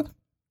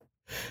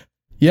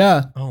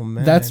 Yeah. Oh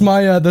man. That's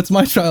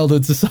my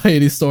childhood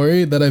society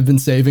story that I've been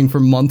saving for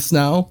months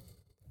now.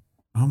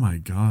 Oh my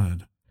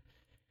god.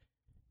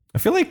 I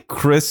feel like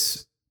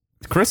Chris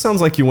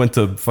sounds like you went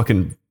to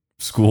fucking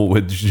school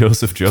with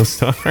Joseph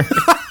Joestar.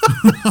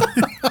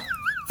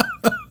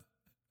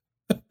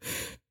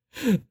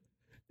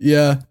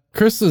 Yeah.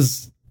 Chris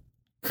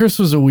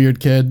was a weird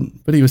kid,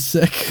 but he was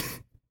sick.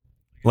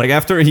 Like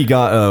after he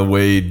got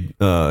Wade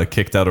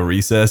kicked out of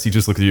recess, he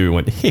just looked at you and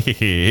went,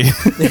 "Hey."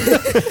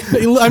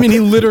 I mean, he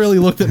literally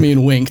looked at me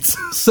and winked.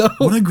 So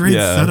What a great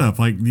Yeah. setup.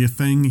 Like the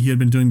thing he had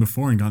been doing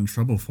before and got in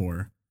trouble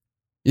for.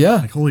 yeah,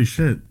 Like, holy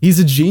shit. he's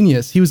a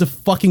genius. He was a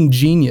fucking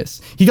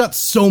genius. He got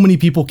so many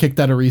people kicked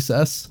out of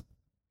recess.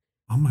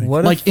 Oh my What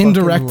god. a Like fucking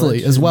indirectly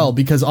as legend. well,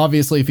 because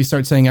obviously if you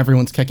start saying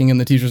everyone's kicking him,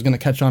 the teacher's going to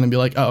catch on and be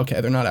like, oh,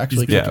 okay, they're not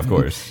actually kicking Yeah, of him.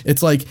 course.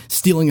 It's like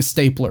stealing a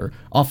stapler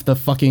off the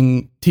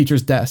fucking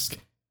teacher's desk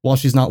while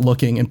she's not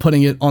looking and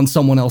putting it on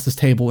someone else's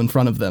table in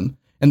front of them.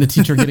 And the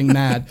teacher getting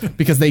mad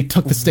because they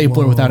took the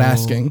stapler without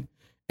asking.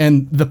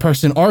 And the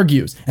person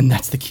argues. And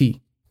that's the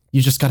key.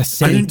 You just got to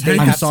say, didn't take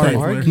I'm that sorry.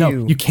 stapler. No,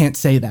 you can't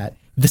say that.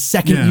 The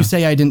second Yeah. you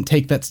say I didn't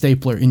take that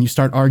stapler and you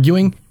start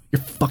arguing,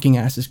 your fucking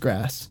ass is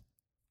grass.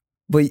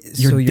 But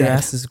You're so your dead.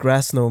 ass is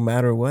grass no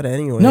matter what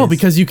anyway. No,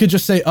 because you could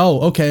just say,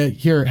 "Oh, okay,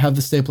 here, have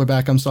the stapler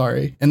back. I'm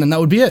sorry," and then that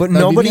would be it. But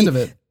That would be the nobody- end of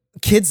it.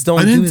 kids don't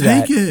I do didn't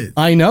that. take it.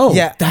 I know.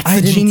 Yeah, that's I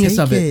the didn't genius take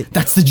of it. it.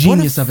 That's the What a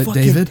genius of it,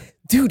 fucking- David.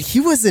 Dude, he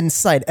was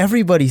inside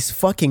everybody's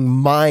fucking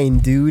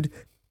mind, dude.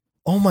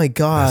 Oh my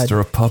god. Master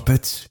of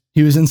puppets.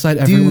 He was inside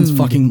everyone's Dude.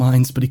 fucking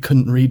minds, but he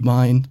couldn't read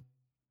mine.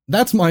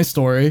 That's my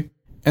story,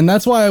 and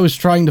that's why I was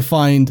trying to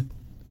find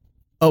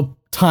a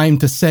time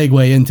to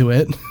segue into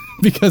it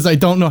because I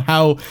don't know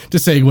how to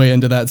segue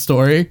into that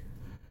story.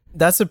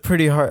 That's a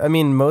pretty hard. I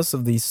mean, most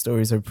of these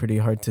stories are pretty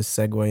hard to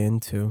segue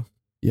into.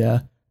 Yeah,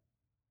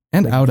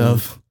 and Like out the-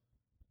 of.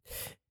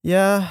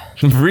 Yeah.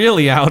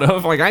 Really out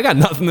of like I got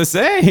nothing to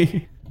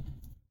say.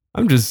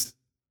 I'm just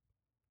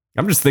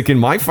thinking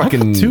my I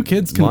fucking got 2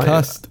 kids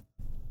concussed.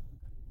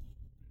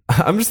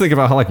 I'm just thinking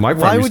about how like my Why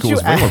primary would school you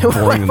was way add? more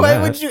boring Why, than why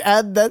that. would you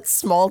add that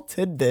small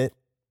tidbit?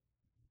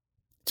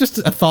 Just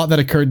a thought that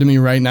occurred to me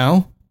right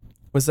now.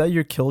 Was that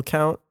your kill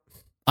count?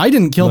 I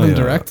didn't kill Oh, them yeah.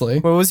 directly.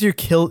 What was your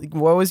kill?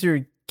 What was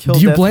your kill?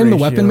 Do you death blame the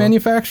ratio? weapon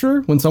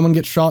manufacturer when someone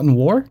gets shot in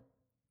war?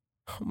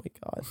 Oh my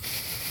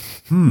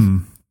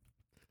god.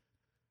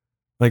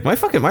 Like my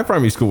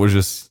primary school was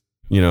just,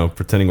 you know,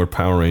 pretending we're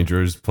Power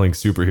Rangers, playing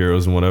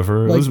superheroes and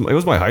whatever. Like- it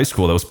was my high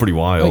school that was pretty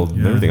wild. Like-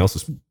 Yeah. Everything else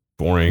was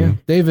boring. Yeah.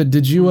 David,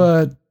 did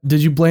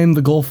you blame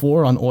the Gulf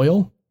War on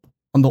oil?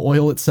 On the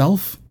oil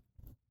itself?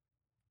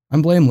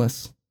 I'm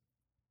blameless.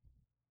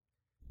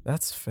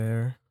 That's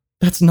fair.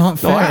 That's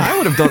not No, fair.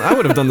 I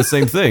would have done the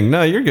same thing.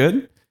 No, you're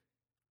good.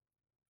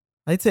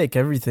 I take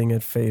everything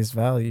at face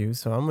value,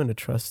 so I'm gonna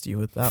trust you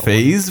with that.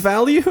 Phase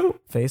value? One.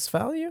 Face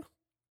value?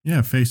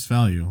 Yeah, face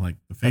value. Like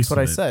the face That's what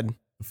of I it, said.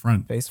 The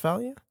front. Face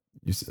value?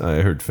 I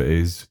heard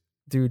phase.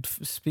 Dude,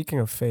 speaking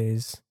of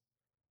phase.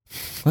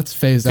 Let's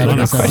phase out of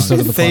this Phase episode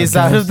of the Phase podcast.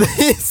 out of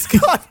this.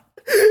 God.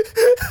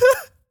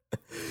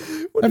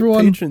 What do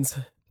Everyone- patrons?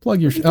 Plug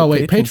your. Look at Oh the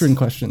wait, patrons. Patreon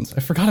questions. I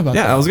forgot about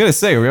that. Yeah, I was gonna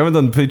say we haven't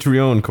done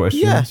Patreon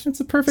questions. Yeah. It's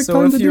a perfect So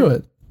time if to do you're-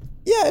 it.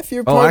 Yeah, if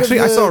you're Oh, part actually,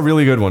 of I the... saw a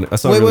really good one. I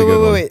saw a really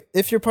good one. Wait.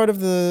 If you're part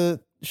of the...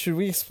 Should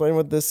we explain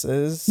what this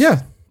is?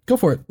 Yeah, go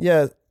for it.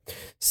 Yeah.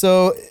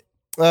 So,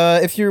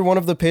 if you're one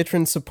of the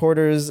patron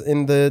supporters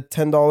in the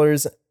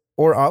 $10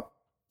 or up,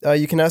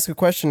 you can ask a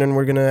question and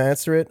we're going to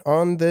answer it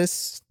on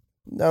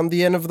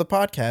the end of the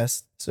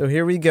podcast. So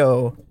here we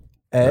go.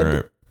 Ed. All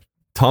right.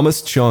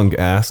 Thomas Chung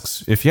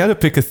asks, if you had to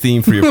pick a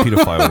theme for your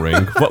pedophile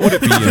ring, what would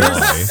it be and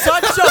why?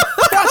 Such a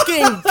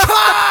fucking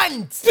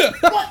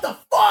cunt! What the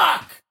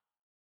fuck?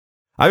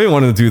 I've been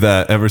wanting to do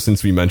that ever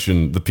since we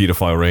mentioned the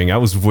pedophile ring. I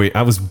was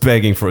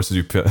begging for us to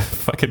do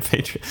fucking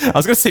Patreon. I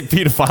was gonna say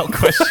pedophile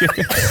question.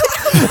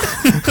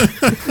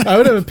 I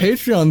would have a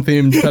Patreon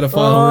themed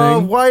pedophile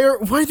ring.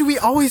 Why do we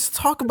always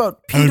talk about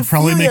I would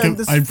probably make pedophilia a on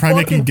this I'd probably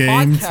make a fucking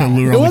game to podcast?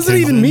 lure It all the wasn't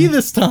kids even in. me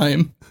this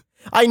time.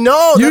 I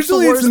know. That's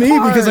Usually the it's worst me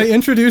part. because I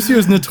introduce you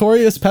as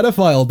notorious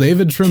pedophile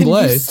David Can you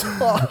Tremblay.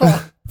 stop?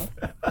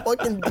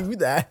 Fucking do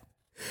that.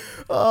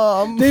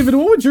 David,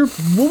 what would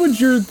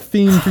your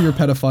theme for your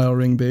pedophile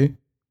ring be?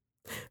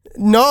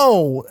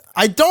 No,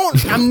 I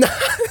don't. I'm not.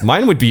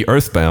 Mine would be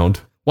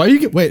Earthbound. Why you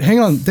get? Wait, hang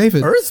on,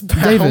 David.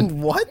 Earthbound. David,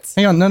 What?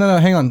 hang on. No,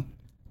 hang on,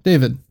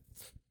 David.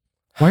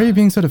 Why are you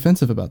being so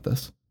defensive about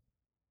this?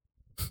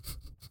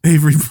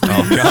 Avery, please.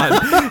 Oh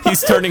God,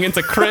 he's turning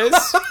into Chris.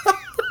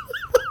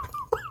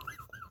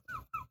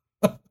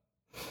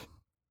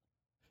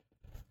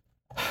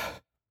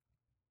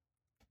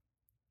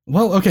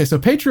 Well, okay, so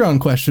Patreon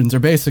questions are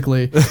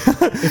basically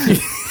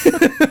if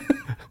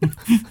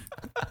you,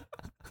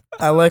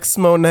 Alex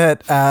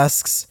Monette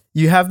asks,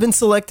 You have been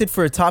selected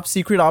for a top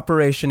secret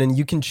operation, and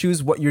you can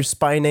choose what your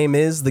spy name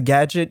is, the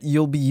gadget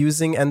you'll be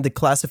using, and the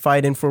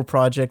classified info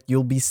project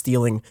you'll be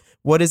stealing.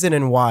 What is it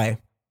and why?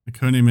 The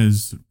codename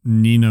is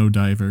Nino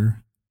Diver.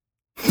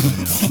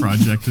 The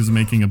project is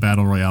making a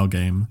battle royale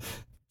game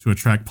to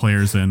attract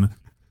players in.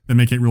 They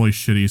make it really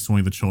shitty so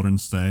only the children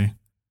stay.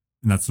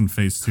 And that's when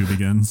phase 2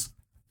 begins.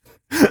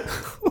 I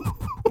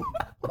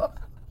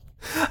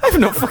have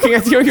no fucking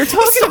idea what you're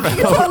talking about.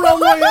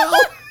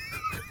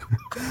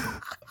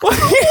 What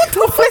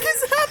the fuck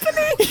is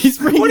happening? He's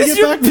bringing What is it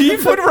your back.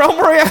 beef with Realm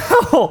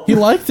Royale? He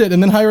liked it,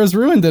 and then Hi-Rez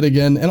ruined it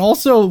again. And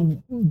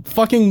also,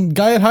 fucking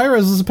guy at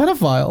Hi-Rez is a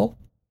pedophile.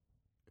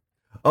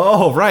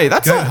 Oh, right.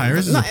 That's Guy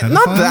Hi-Rez is a not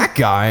pedophile? that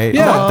guy.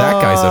 Yeah. Not that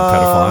guy's a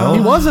pedophile.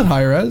 He was at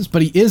Hi-Rez,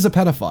 but he is a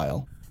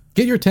pedophile.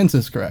 Get your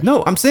tenses correct.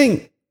 No, I'm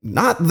saying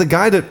not the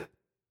guy that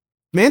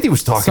Mandy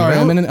was talking Sorry,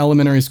 about. I'm in an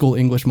elementary school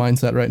English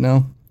mindset right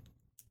now.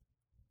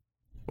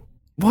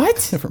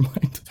 What? Never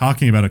mind.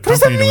 Talking about a does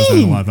that company that was in a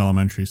mean? lot of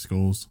elementary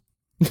schools.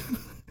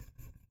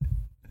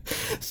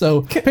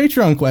 So,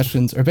 Patreon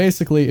questions are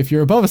basically if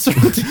you're above a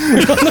certain tier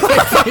on the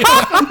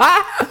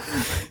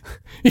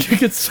Patreon, you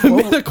could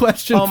submit a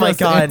question Oh for my us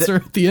God. to answer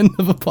at the end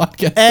of a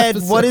podcast. Ed,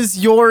 episode. what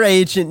is your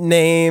agent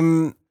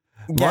name?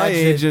 My gadget,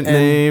 agent and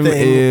name thing?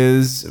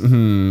 is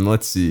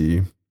let's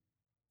see.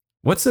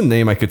 What's a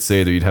name I could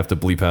say that you'd have to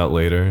bleep out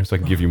later so I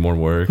can give you more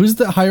work? Who's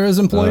the Hi-Rez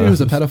employee who's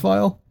a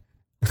pedophile?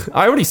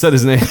 I already said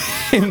his name.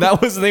 That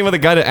was the name of the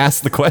guy that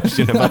asked the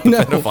question about the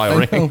pedophile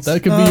I know. rings.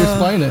 That could be your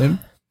spy name.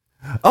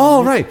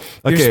 Oh, right.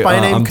 Your Okay, spy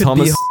name I'm could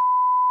Thomas. be.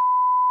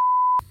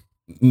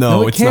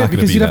 No, it it's can't not going to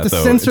because be you'd that, have to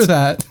though. censor It's-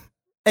 that.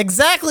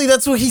 Exactly,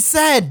 that's what he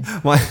said.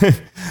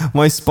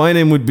 My spy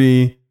name would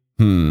be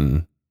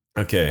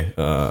Okay.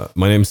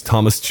 My name's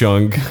Thomas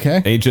Chung.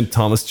 Okay. Agent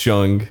Thomas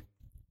Chung.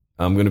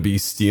 I'm gonna be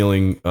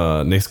stealing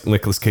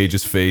Nicolas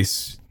Cage's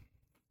face.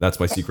 That's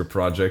my secret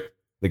project.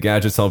 The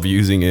gadgets I'll be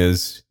using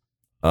is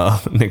John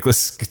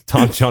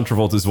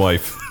Travolta's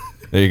wife.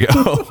 There you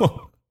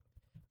go.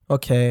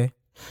 Okay.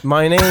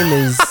 My agent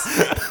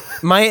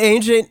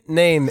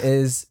name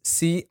is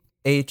CHIBI.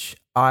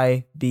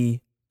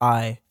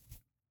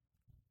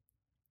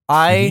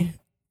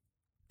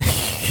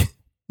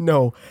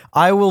 No,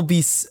 I will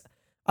be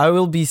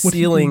What do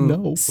you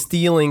know?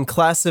 stealing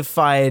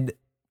classified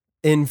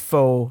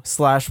info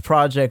 /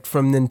 project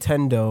from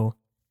Nintendo,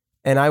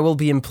 and I will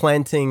be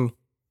implanting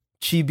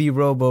Chibi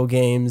Robo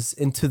games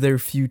into their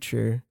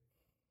future.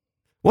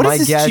 What My is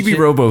this gadget- Chibi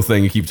Robo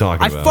thing you keep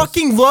talking I about?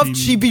 fucking love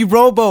Chibi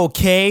Robo,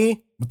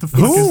 okay? What the fuck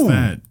is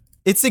that?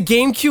 It's a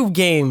GameCube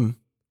game.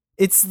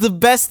 It's the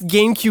best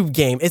GameCube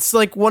game. It's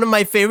like one of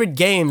my favorite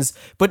games,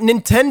 but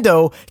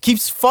Nintendo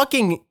keeps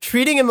fucking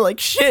treating him like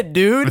shit,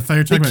 dude. I thought you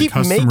were They talking keep about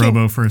Custom making-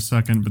 Robo for a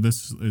second, but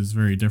this is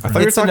very I different. thought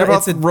you were It's a- talking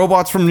about it's a-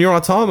 robots from Nier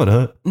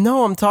Automata,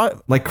 No, I'm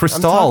talking like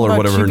Crystal or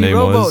whatever her name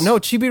Robo. was. No,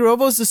 Chibi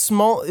Robo's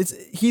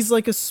he's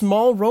like a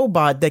small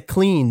robot that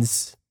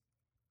cleans.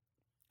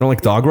 Or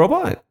like Dog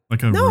Robot.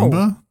 Like a No.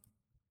 Roomba?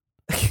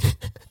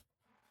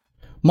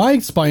 My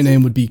spy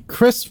name would be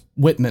Chris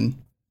Whitman.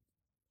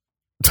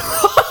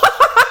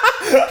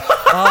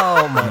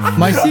 Oh my.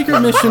 My secret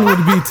mission would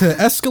be to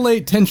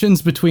escalate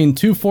tensions between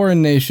two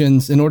foreign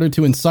nations in order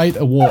to incite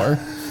a war.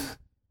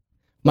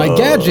 My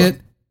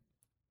gadget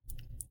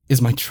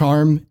is my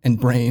charm and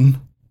brain.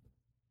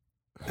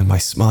 And my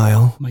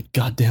smile. My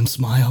goddamn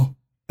smile.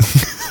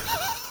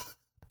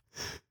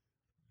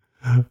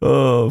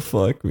 Oh,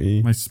 fuck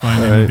me. My spy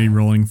name Alright. would be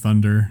Rolling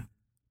Thunder.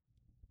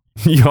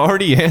 You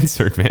already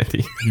answered,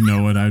 Mandy. You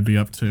know what I'd be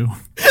up to.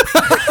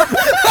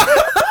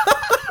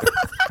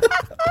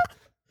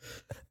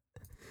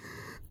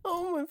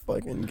 Oh my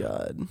fucking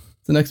god.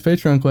 The next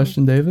Patreon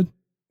question, David.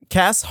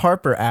 Cass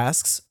Harper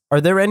asks,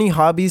 "Are there any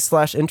hobbies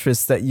 /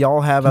 interests that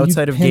y'all have Can you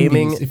outside of pin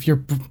gaming?" these? If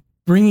you're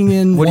bringing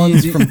in What do you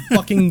ones do? from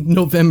fucking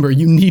November,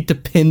 you need to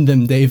pin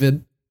them,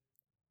 David.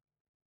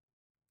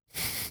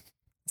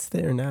 It's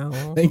there now.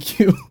 Thank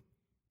you.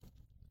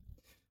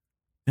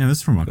 Yeah, this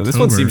is from October. This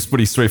one seems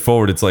pretty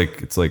straightforward. It's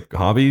like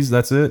hobbies.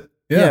 That's it.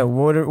 Yeah.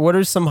 What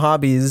are some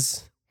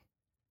hobbies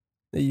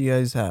that you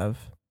guys have?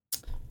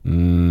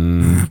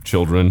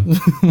 Children.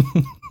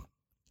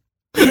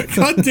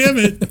 God damn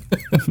it.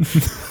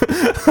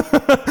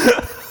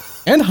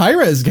 And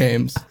high-res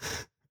games.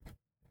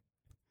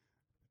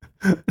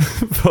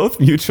 Both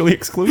mutually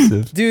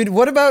exclusive. Dude,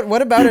 what about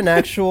an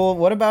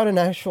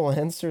actual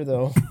answer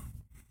though?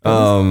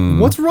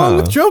 What's wrong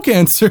with joke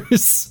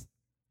answers?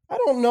 I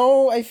don't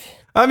know.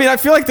 I mean, I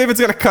feel like David's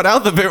gonna cut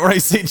out the bit where I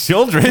say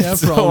children, Yeah,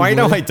 so I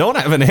know probably. I don't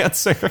have an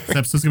answer. This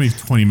episode's going to be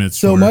 20 minutes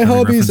So short my if every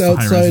hobbies reference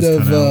to outside high-res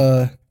is cut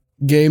out. of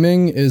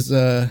gaming is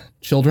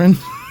children.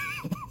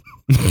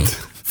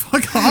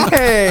 Fuck off.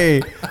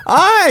 Hey,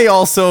 I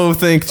also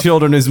think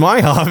children is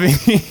my hobby.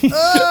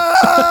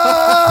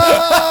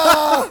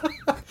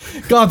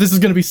 God, this is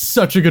going to be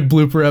such a good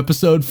blooper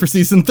episode for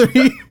season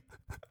 3.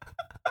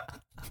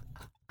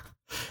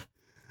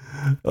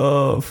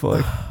 Oh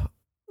fuck.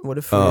 What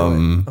if we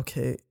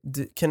okay?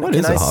 Can what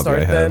is I a hobby start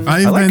I have? then?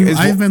 I've I like- been is-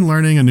 I've been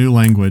learning a new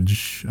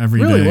language every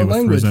day Really? What with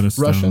language? Rosetta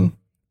Stone. Russian?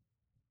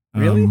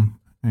 Really?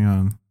 Hang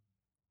on.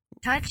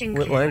 Touching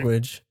What care.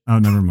 language? Oh,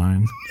 never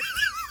mind.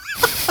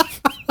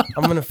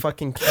 I'm gonna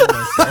fucking kill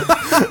myself.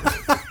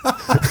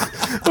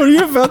 Are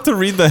you about to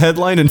read the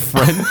headline in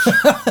French?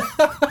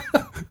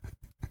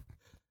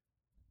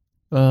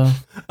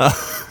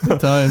 Good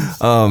times.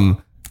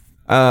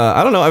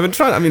 I don't know. I've been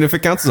trying. I mean, if it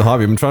counts as a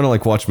hobby, I've been trying to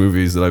like watch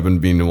movies that I've been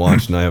meaning to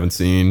watch and I haven't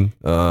seen.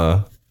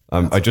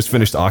 I just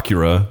finished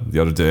Akira the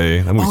other day.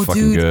 That movie's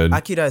fucking good.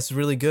 Akira is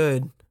really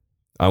good.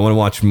 I want to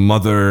watch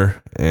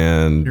Mother,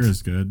 and Here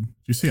is good. Did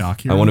you see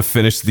Akira? I want to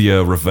finish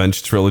the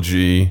Revenge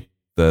trilogy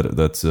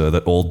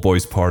that Old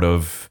Boy's part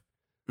of.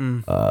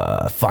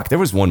 Fuck, there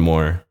was one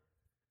more.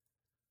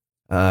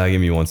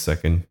 Give me 1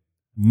 second.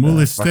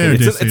 Moulester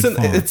de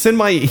Saint-Fond. It's in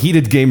my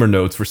heated gamer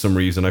notes for some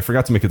reason. I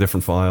forgot to make a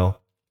different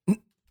file.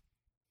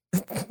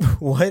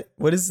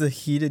 What is the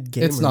heated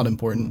game? It's not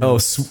important. Oh,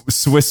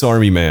 Swiss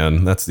Army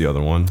Man. That's the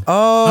other one.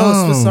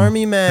 Oh, Swiss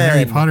Army The Man.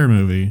 Harry Potter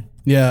movie.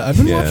 Yeah, I've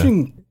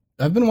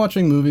been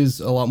watching movies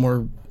a lot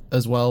more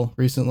as well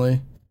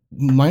recently.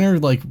 Mine are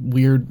like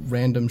weird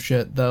random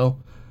shit though.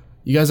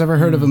 You guys ever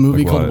heard of a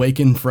movie Like called what? Wake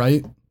in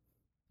Fright?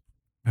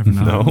 I have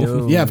not.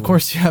 No. Yeah, of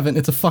course you haven't.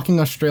 It's a fucking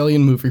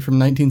Australian movie from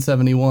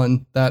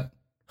 1971 that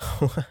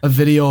a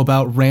video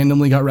about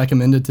randomly got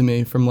recommended to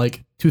me from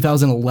like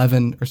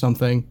 2011 or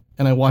something.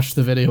 And I watched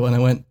the video and I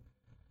went,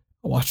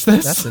 watch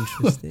this. That's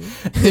interesting.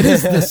 It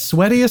is the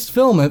sweatiest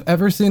film I've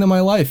ever seen in my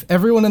life.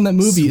 Everyone in that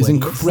movie is Sweatiest?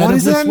 incredibly What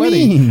does that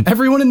sweaty. mean?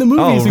 Everyone in the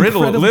movie Oh, is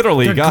incredibly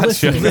literally, they're gotcha.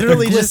 glistening.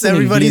 Literally They're just glistening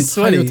everybody's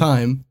the entire sweaty.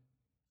 time.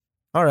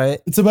 All right.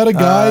 It's about a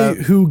guy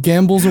who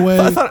gambles away.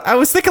 I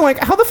was thinking like,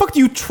 how the fuck do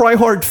you try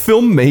hard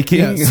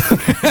filmmaking?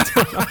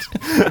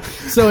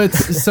 Yes. So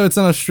it's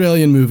an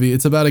Australian movie.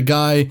 It's about a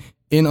guy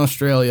in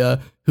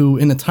Australia who,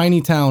 in a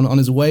tiny town, on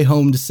his way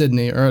home to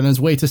Sydney, or on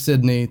his way to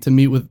Sydney to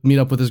meet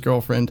up with his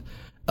girlfriend,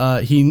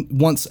 he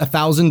wants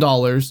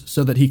 $1,000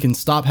 so that he can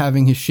stop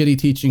having his shitty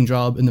teaching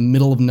job in the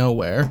middle of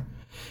nowhere,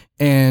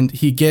 and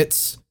he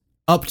gets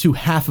up to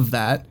half of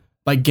that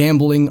by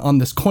gambling on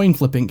this coin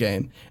flipping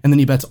game, and then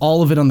he bets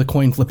all of it on the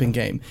coin flipping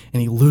game,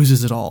 and he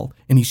loses it all,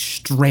 and he's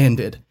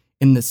stranded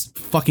in this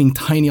fucking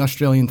tiny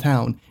Australian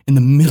town in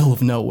the middle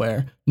of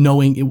nowhere,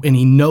 and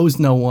he knows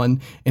no one,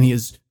 and he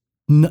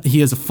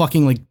has a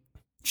fucking like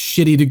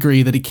shitty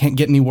degree that he can't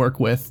get any work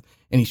with,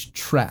 and he's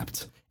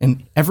trapped,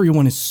 and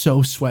everyone is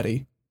so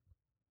sweaty.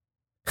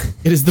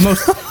 It is the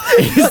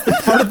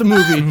part of the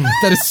movie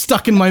that is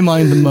stuck in my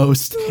mind the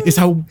most, is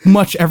how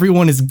much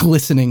everyone is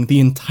glistening the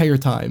entire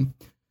time.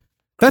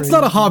 That's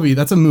not a hobby,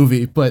 that's a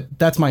movie, but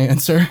that's my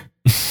answer.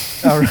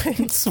 All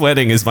right.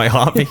 Sweating is my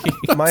hobby.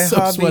 My I'm so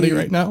hobby sweaty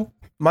right now.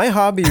 My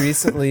hobby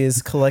recently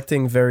is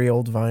collecting very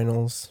old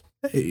vinyls.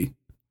 Hey.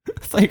 I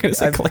thought you were gonna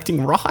say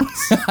collecting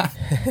rocks.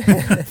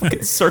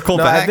 Fucking circle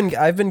No, back.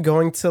 I've been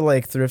going to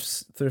like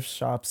thrift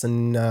shops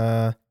and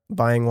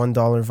buying $1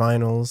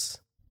 vinyls.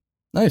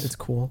 Nice. It's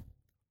cool.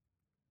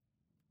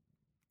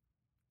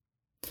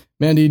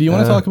 Mandy, do you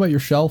want to talk about your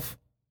shelf?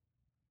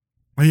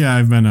 Well, yeah,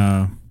 I've been,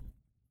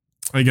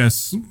 I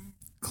guess,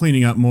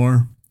 cleaning up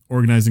more,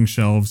 organizing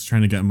shelves,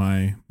 trying to get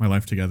my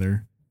life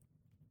together.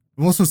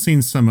 I've also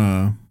seen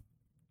some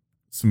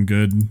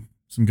good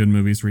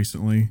movies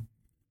recently.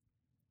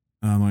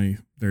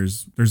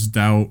 There's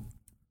Doubt,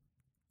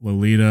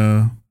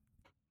 Lolita.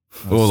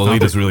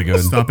 Lolita's really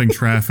good. Stopping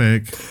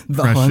Traffic,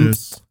 The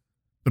Precious,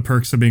 The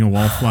Perks of Being a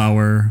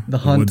Wallflower, The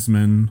Hunt.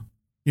 Woodsman.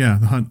 Yeah,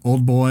 The Hunt,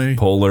 Old Boy.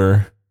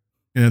 Polar.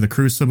 Yeah, The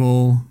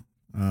Crucible,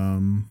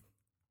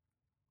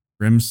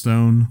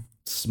 Brimstone.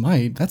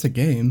 Smite, that's a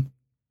game.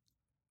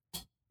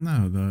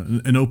 No,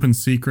 An Open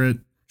Secret,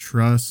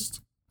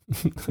 Trust,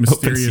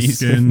 Mysterious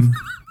Season.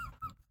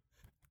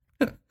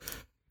 Skin.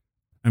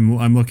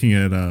 I'm looking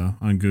at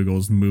on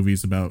Google's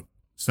movies about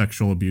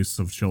sexual abuse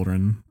of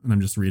children, and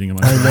I'm just reading them.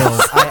 I know.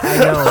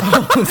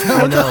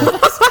 I know.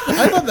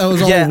 I thought that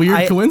was all Yeah, a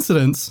weird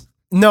coincidence.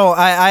 No,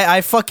 I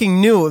fucking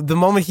knew the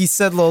moment he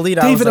said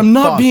Lolita. I was David, like, I'm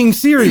not fuck. being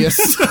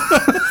serious.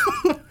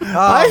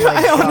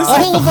 I honestly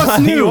All of us thought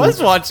he knew.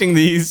 was watching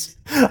these.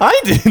 I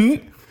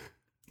didn't.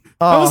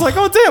 I was like,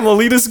 oh damn,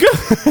 Lolita's good.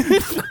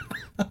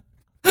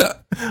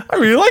 I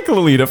really like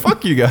Lolita.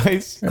 Fuck you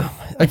guys.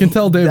 I can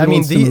tell David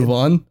wants to move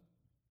on.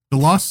 The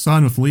Lost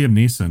Son with Liam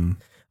Neeson.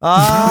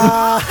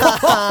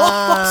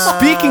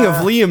 Speaking of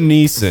Liam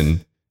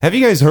Neeson, have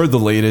you guys heard the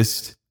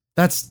latest?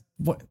 That's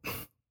what.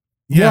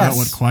 Yeah, Yes.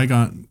 what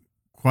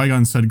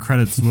Qui-Gon said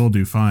credits will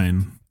do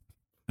fine.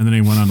 And then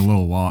he went on a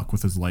little walk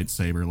with his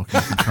lightsaber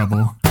looking for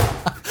trouble.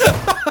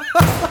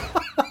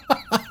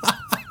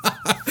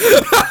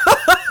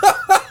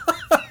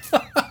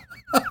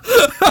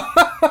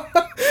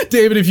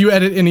 David, if you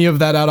edit any of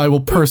that out, I will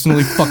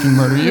personally fuking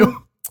murder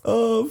you.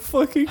 Oh,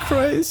 fucking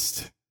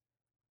Christ.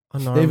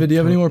 David, do you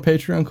have any more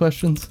Patreon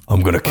questions?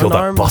 I'm gonna kill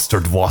Unarmed. that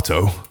bastard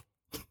Watto.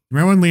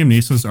 Remember when Liam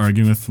Neeson was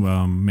arguing with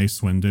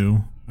Mace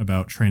Windu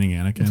about training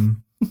Anakin?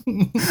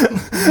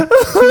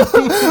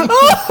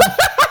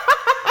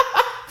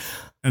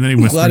 And then he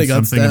glad whispered he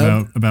got something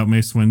stabbed. about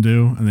Mace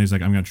Windu, and then he's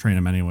like, I'm going to train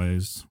him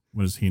anyways.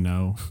 What does he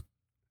know?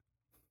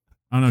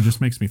 I don't know, it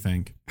just makes me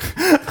think.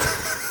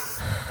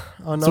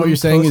 Unarmed So what you're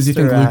saying is you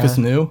think toaster Lucas ass.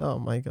 knew Oh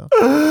my god.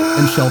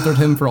 and sheltered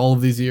him for all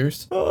of these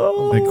years?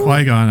 Like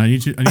Qui-Gon, I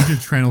need you to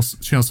channel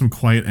some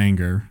quiet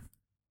anger.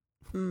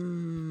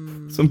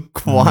 Some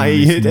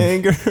quiet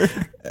anger.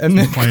 And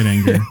then, Quiet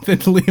anger. then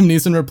Liam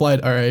Neeson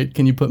replied, "All right,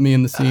 can you put me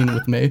in the scene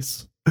with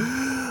Mace?"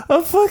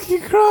 I'm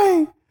fucking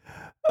crying.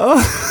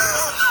 Oh.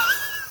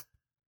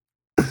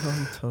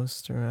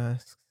 Toaster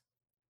asks.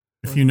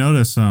 If you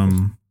notice, Are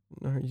you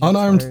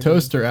Unarmed tired of-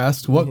 Toaster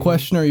asked, "What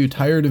question are you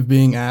tired of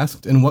being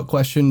asked, and what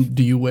question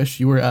do you wish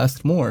you were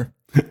asked more?"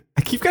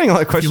 I keep getting a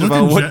lot of questions look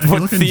about in what, if you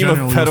what look in theme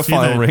general, of you'll see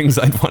pedophile that- rings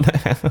I'd want to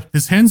have.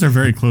 his hands are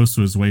very close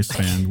to his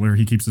waistband, where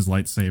he keeps his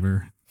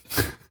lightsaber.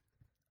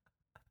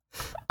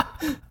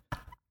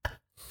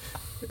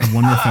 I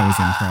wonder if that was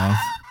improv.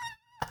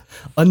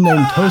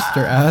 Unnamed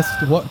Toaster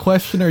asked, "What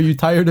question are you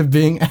tired of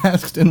being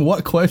asked, and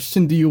what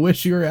question do you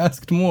wish you were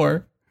asked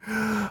more?"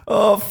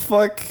 Oh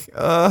fuck.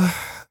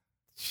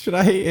 Should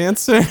I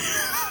answer?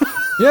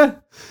 Yeah,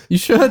 you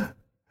should.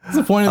 That's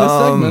the point of this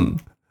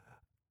segment.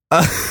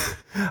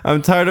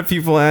 I'm tired of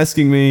people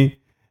asking me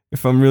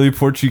if I'm really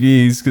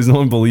Portuguese because no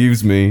one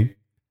believes me.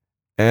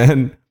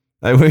 And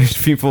I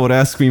wish people would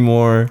ask me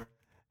more,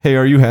 "Hey,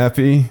 are you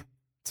happy?"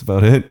 That's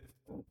about it.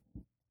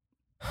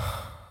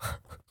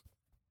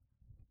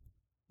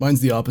 Mine's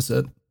the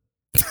opposite.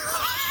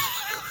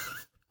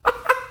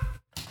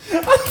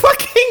 I'm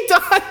fucking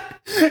done.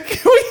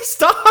 Can we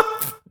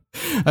stop?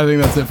 I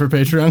think that's it for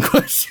Patreon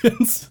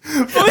questions.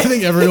 I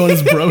think everyone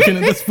is broken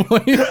at this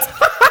point.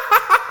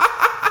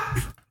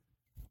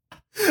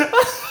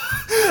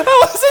 That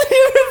wasn't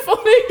even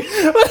funny,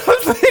 but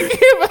I'm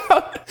thinking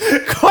about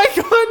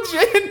Qui-Gon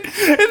Jinn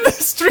in the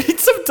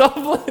streets of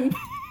Dublin.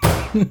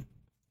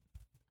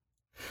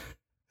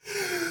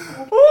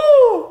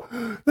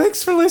 Woo!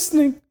 Thanks for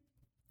listening.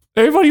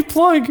 Everybody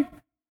plug.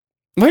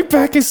 My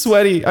back is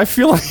sweaty. I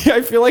feel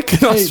like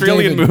an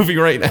Australian David. movie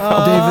right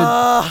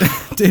now.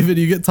 David,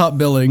 you get top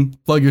billing.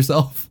 Plug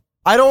yourself.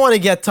 I don't want to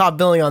get top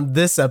billing on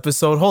this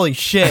episode. Holy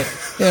shit.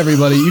 Hey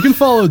everybody, you can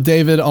follow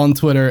David on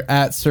Twitter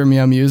at Sir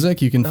Meow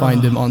Music. You can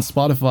find him on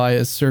Spotify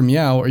as Sir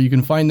Meow, or you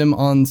can find him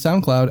on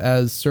SoundCloud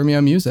as Sir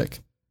Meow Music.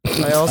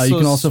 I also You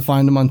can also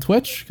find him on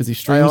Twitch because he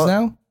streams al-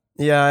 now.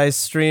 Yeah, I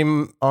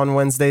stream on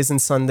Wednesdays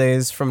and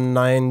Sundays from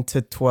 9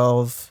 to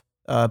 12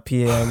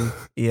 p.m.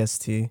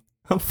 EST.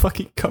 I'm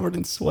fucking covered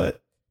in sweat.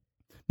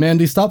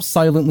 Mandy, stop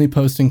silently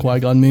posting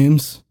Qui-Gon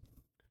memes.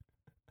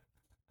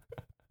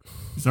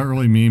 These aren't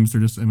really memes;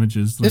 they're just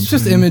images. that It's I'm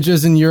just putting-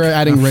 images and you're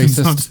adding Captions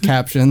racist onto-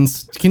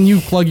 captions. Can you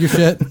plug your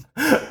shit?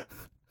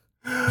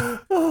 I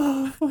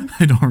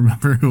don't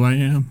remember who I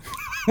am.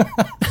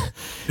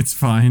 It's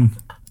fine.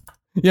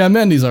 Yeah,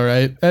 Mandy's all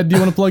right. Ed, do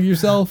you want to plug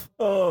yourself?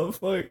 Oh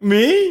fuck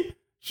me?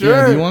 Sure.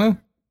 Yeah, do you want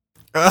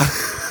to?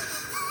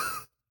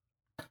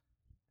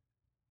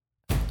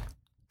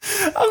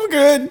 I'm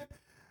good.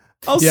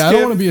 I'll Yeah, I skip.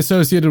 don't want to be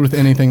associated with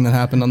anything that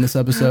happened on this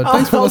episode.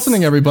 Thanks for I'll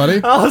listening,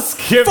 everybody. I'll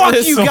skip Fuck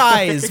this you one.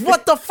 guys!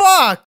 What the fuck?